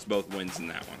I'm giving us both wins in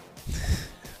that one.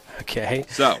 Okay.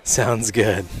 So sounds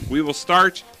good. We will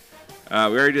start. We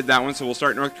already did that one, so we'll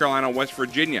start North Carolina, West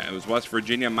Virginia. It was West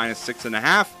Virginia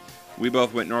 -6.5. We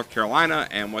both went North Carolina,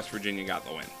 and West Virginia got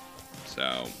the win.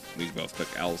 So we both took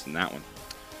L's in that one.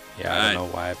 Yeah, I don't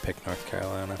know why I picked North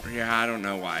Carolina. Yeah, I don't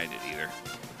know why I did either.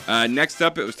 Next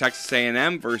up, it was Texas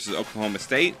A&M versus Oklahoma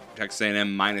State. Texas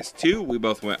A&M -2. We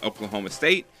both went Oklahoma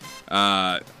State.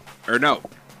 Or no,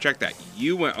 check that.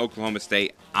 You went Oklahoma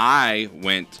State. I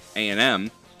went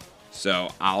A&M. So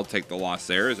I'll take the loss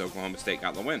there as Oklahoma State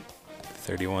got the win.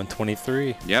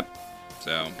 31-23. Yep.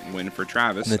 So win for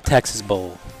Travis. In the Texas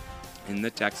Bowl.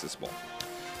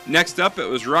 Next up, it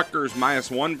was Rutgers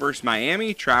 -1 versus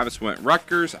Miami. Travis went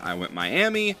Rutgers. I went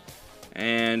Miami.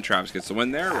 And Travis gets the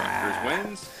win there. Rutgers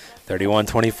wins.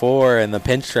 31-24 in the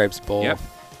Pinstripes Bowl. Yep.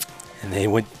 And they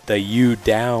went the U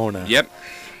down. Yep.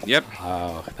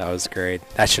 Oh, that was great.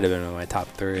 That should have been in my top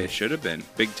 3. It should have been.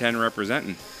 Big Ten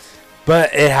representing.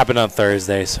 But it happened on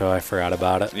Thursday, so I forgot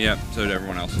about it. Yep, so did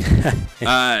everyone else.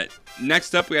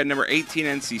 Next up, we had number 18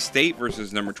 NC State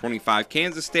versus number 25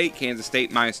 Kansas State. Kansas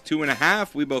State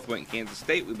 -2.5. We both went Kansas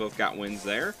State. We both got wins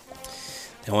there.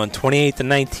 They won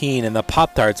 28-19 in the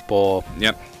Pop-Tarts Bowl.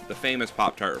 Yep, the famous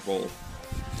Pop-Tart Bowl.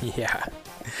 Yeah,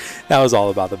 that was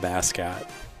all about the mascot.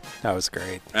 That was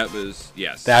great. That was,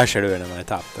 yes. That should have been in my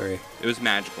top 3. It was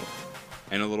magical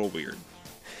and a little weird.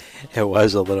 It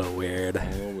was a little weird.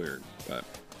 But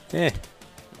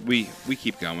we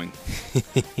keep going.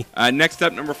 Next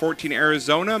up, number 14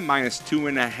 Arizona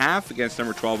 -2.5 against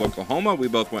number 12 Oklahoma. We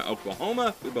both went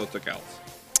Oklahoma. We both took L's.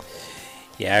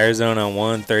 Yeah, Arizona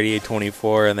won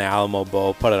 38-24 in the Alamo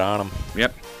Bowl. Put it on them.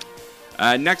 Yep.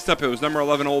 Next up, it was number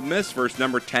 11 Ole Miss versus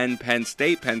number 10 Penn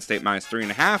State. Penn State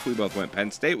 -3.5. We both went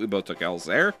Penn State. We both took L's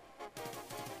there.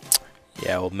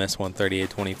 Yeah, Ole Miss won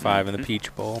 38-25 in the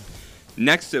Peach Bowl.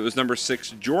 Next, it was number 6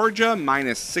 Georgia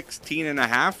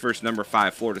 -16.5 versus number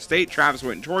 5 Florida State. Travis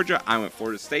went Georgia. I went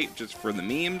Florida State just for the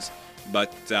memes.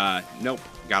 But nope,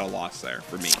 got a loss there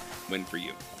for me. Win for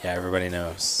you. Yeah, everybody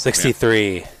knows.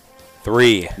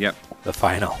 63-3. Yep. The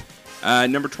final.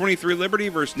 Number 23 Liberty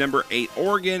versus number 8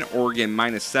 Oregon. Oregon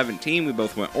 -17. We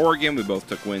both went Oregon. We both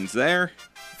took wins there.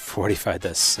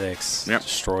 45-6. Yep.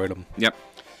 Destroyed them. Yep.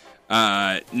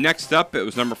 Next up, it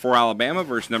was number 4 Alabama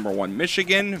versus number 1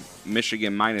 Michigan.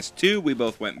 Michigan -2. We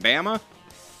both went Bama.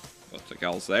 Both took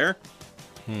L's there.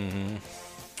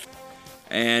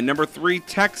 And number 3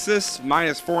 Texas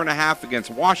 -4.5 against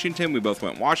Washington. We both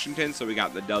went Washington, so we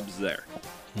got the dubs there.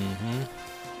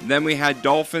 Then we had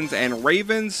Dolphins and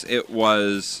Ravens. It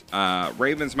was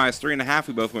Ravens -3.5.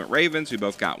 We both went Ravens. We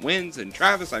both got wins. And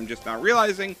Travis, I'm just now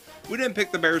realizing we didn't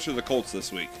pick the Bears or the Colts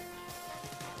this week.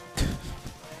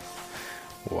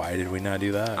 Why did we not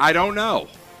do that? I don't know.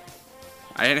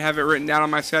 I didn't have it written down on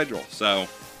my schedule. So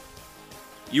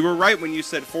you were right when you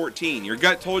said 14. Your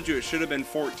gut told you it should have been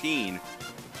 14,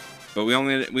 but we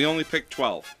only picked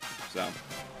 12. So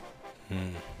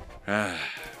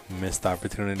Missed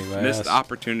opportunity by us. Missed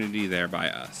opportunity there by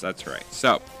us. That's right.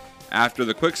 So, after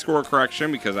the quick score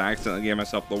correction, because I accidentally gave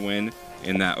myself the win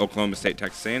in that Oklahoma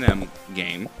State-Texas A&M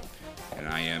game, and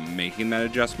I am making that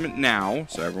adjustment now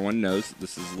so everyone knows that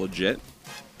this is legit.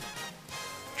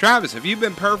 Travis, have you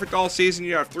been perfect all season?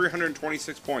 You have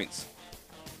 326 points.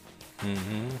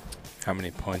 How many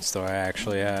points do I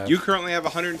actually have? You currently have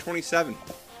 127.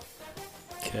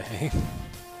 Okay.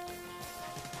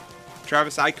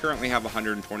 Travis, I currently have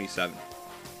 127.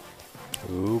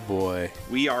 Ooh, boy.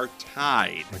 We are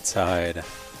tied. We're tied.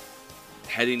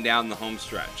 Heading down the home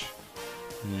stretch.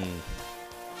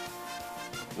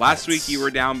 Last week you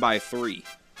were down by 3,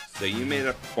 so you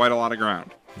made quite a lot of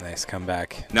ground. Nice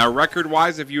comeback. Now,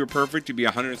 record-wise, if you were perfect, you'd be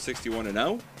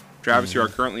 161-0. Travis, you are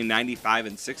currently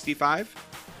 95-65.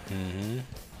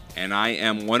 And I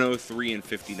am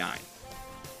 103-59.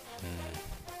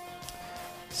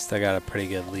 Still got a pretty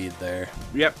good lead there.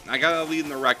 Yep, I got a lead in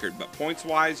the record, but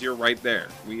points-wise, you're right there.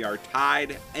 We are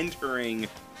tied entering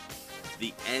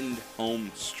the end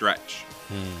home stretch.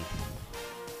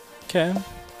 Okay.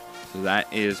 So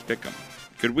that is Pick'em.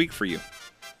 Good week for you.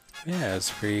 Yeah, it's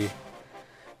pretty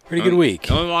good week.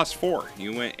 You only lost 4.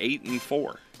 You went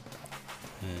 8-4.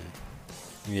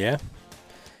 Yeah.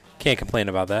 Can't complain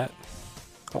about that.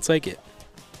 I'll take it.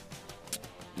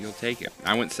 You'll take it.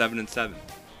 I went 7-7.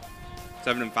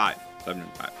 7-5.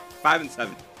 7-5.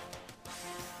 5-7.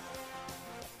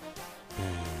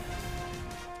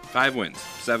 5 wins,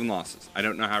 7 losses. I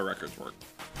don't know how records work.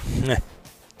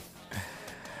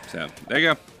 So, there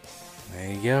you go.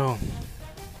 There you go.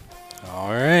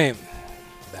 All right.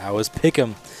 That was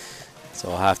Pick'em. So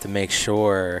we'll have to make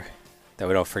sure that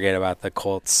we don't forget about the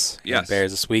Colts and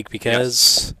Bears this week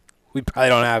because we probably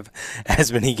don't have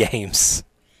as many games.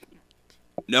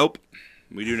 Nope,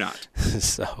 we do not.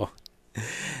 So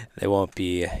they won't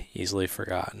be easily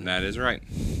forgotten. That is right.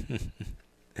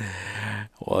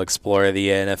 We'll explore the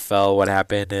NFL, what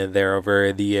happened there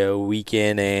over the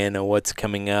weekend, and what's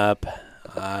coming up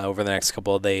over the next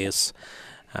couple of days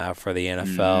for the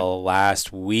NFL.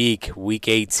 Last week, Week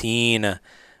 18,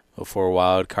 before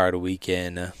Wild Card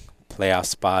Weekend, playoff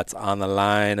spots on the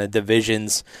line,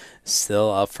 divisions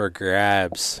still up for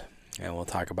grabs, and we'll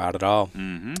talk about it all.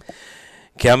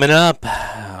 Coming up.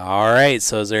 All right,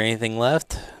 so is there anything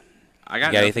left? I got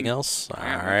you got anything else? All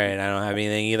right, I don't have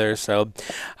anything either. So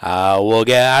we'll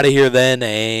get out of here then,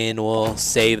 and we'll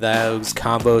save those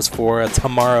combos for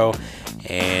tomorrow.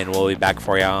 And we'll be back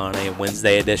for you on a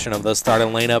Wednesday edition of the Starting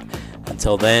Lineup.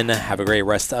 Until then, have a great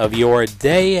rest of your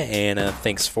day, and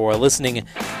thanks for listening.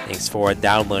 Thanks for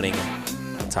downloading.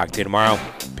 Talk to you tomorrow.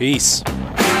 Peace.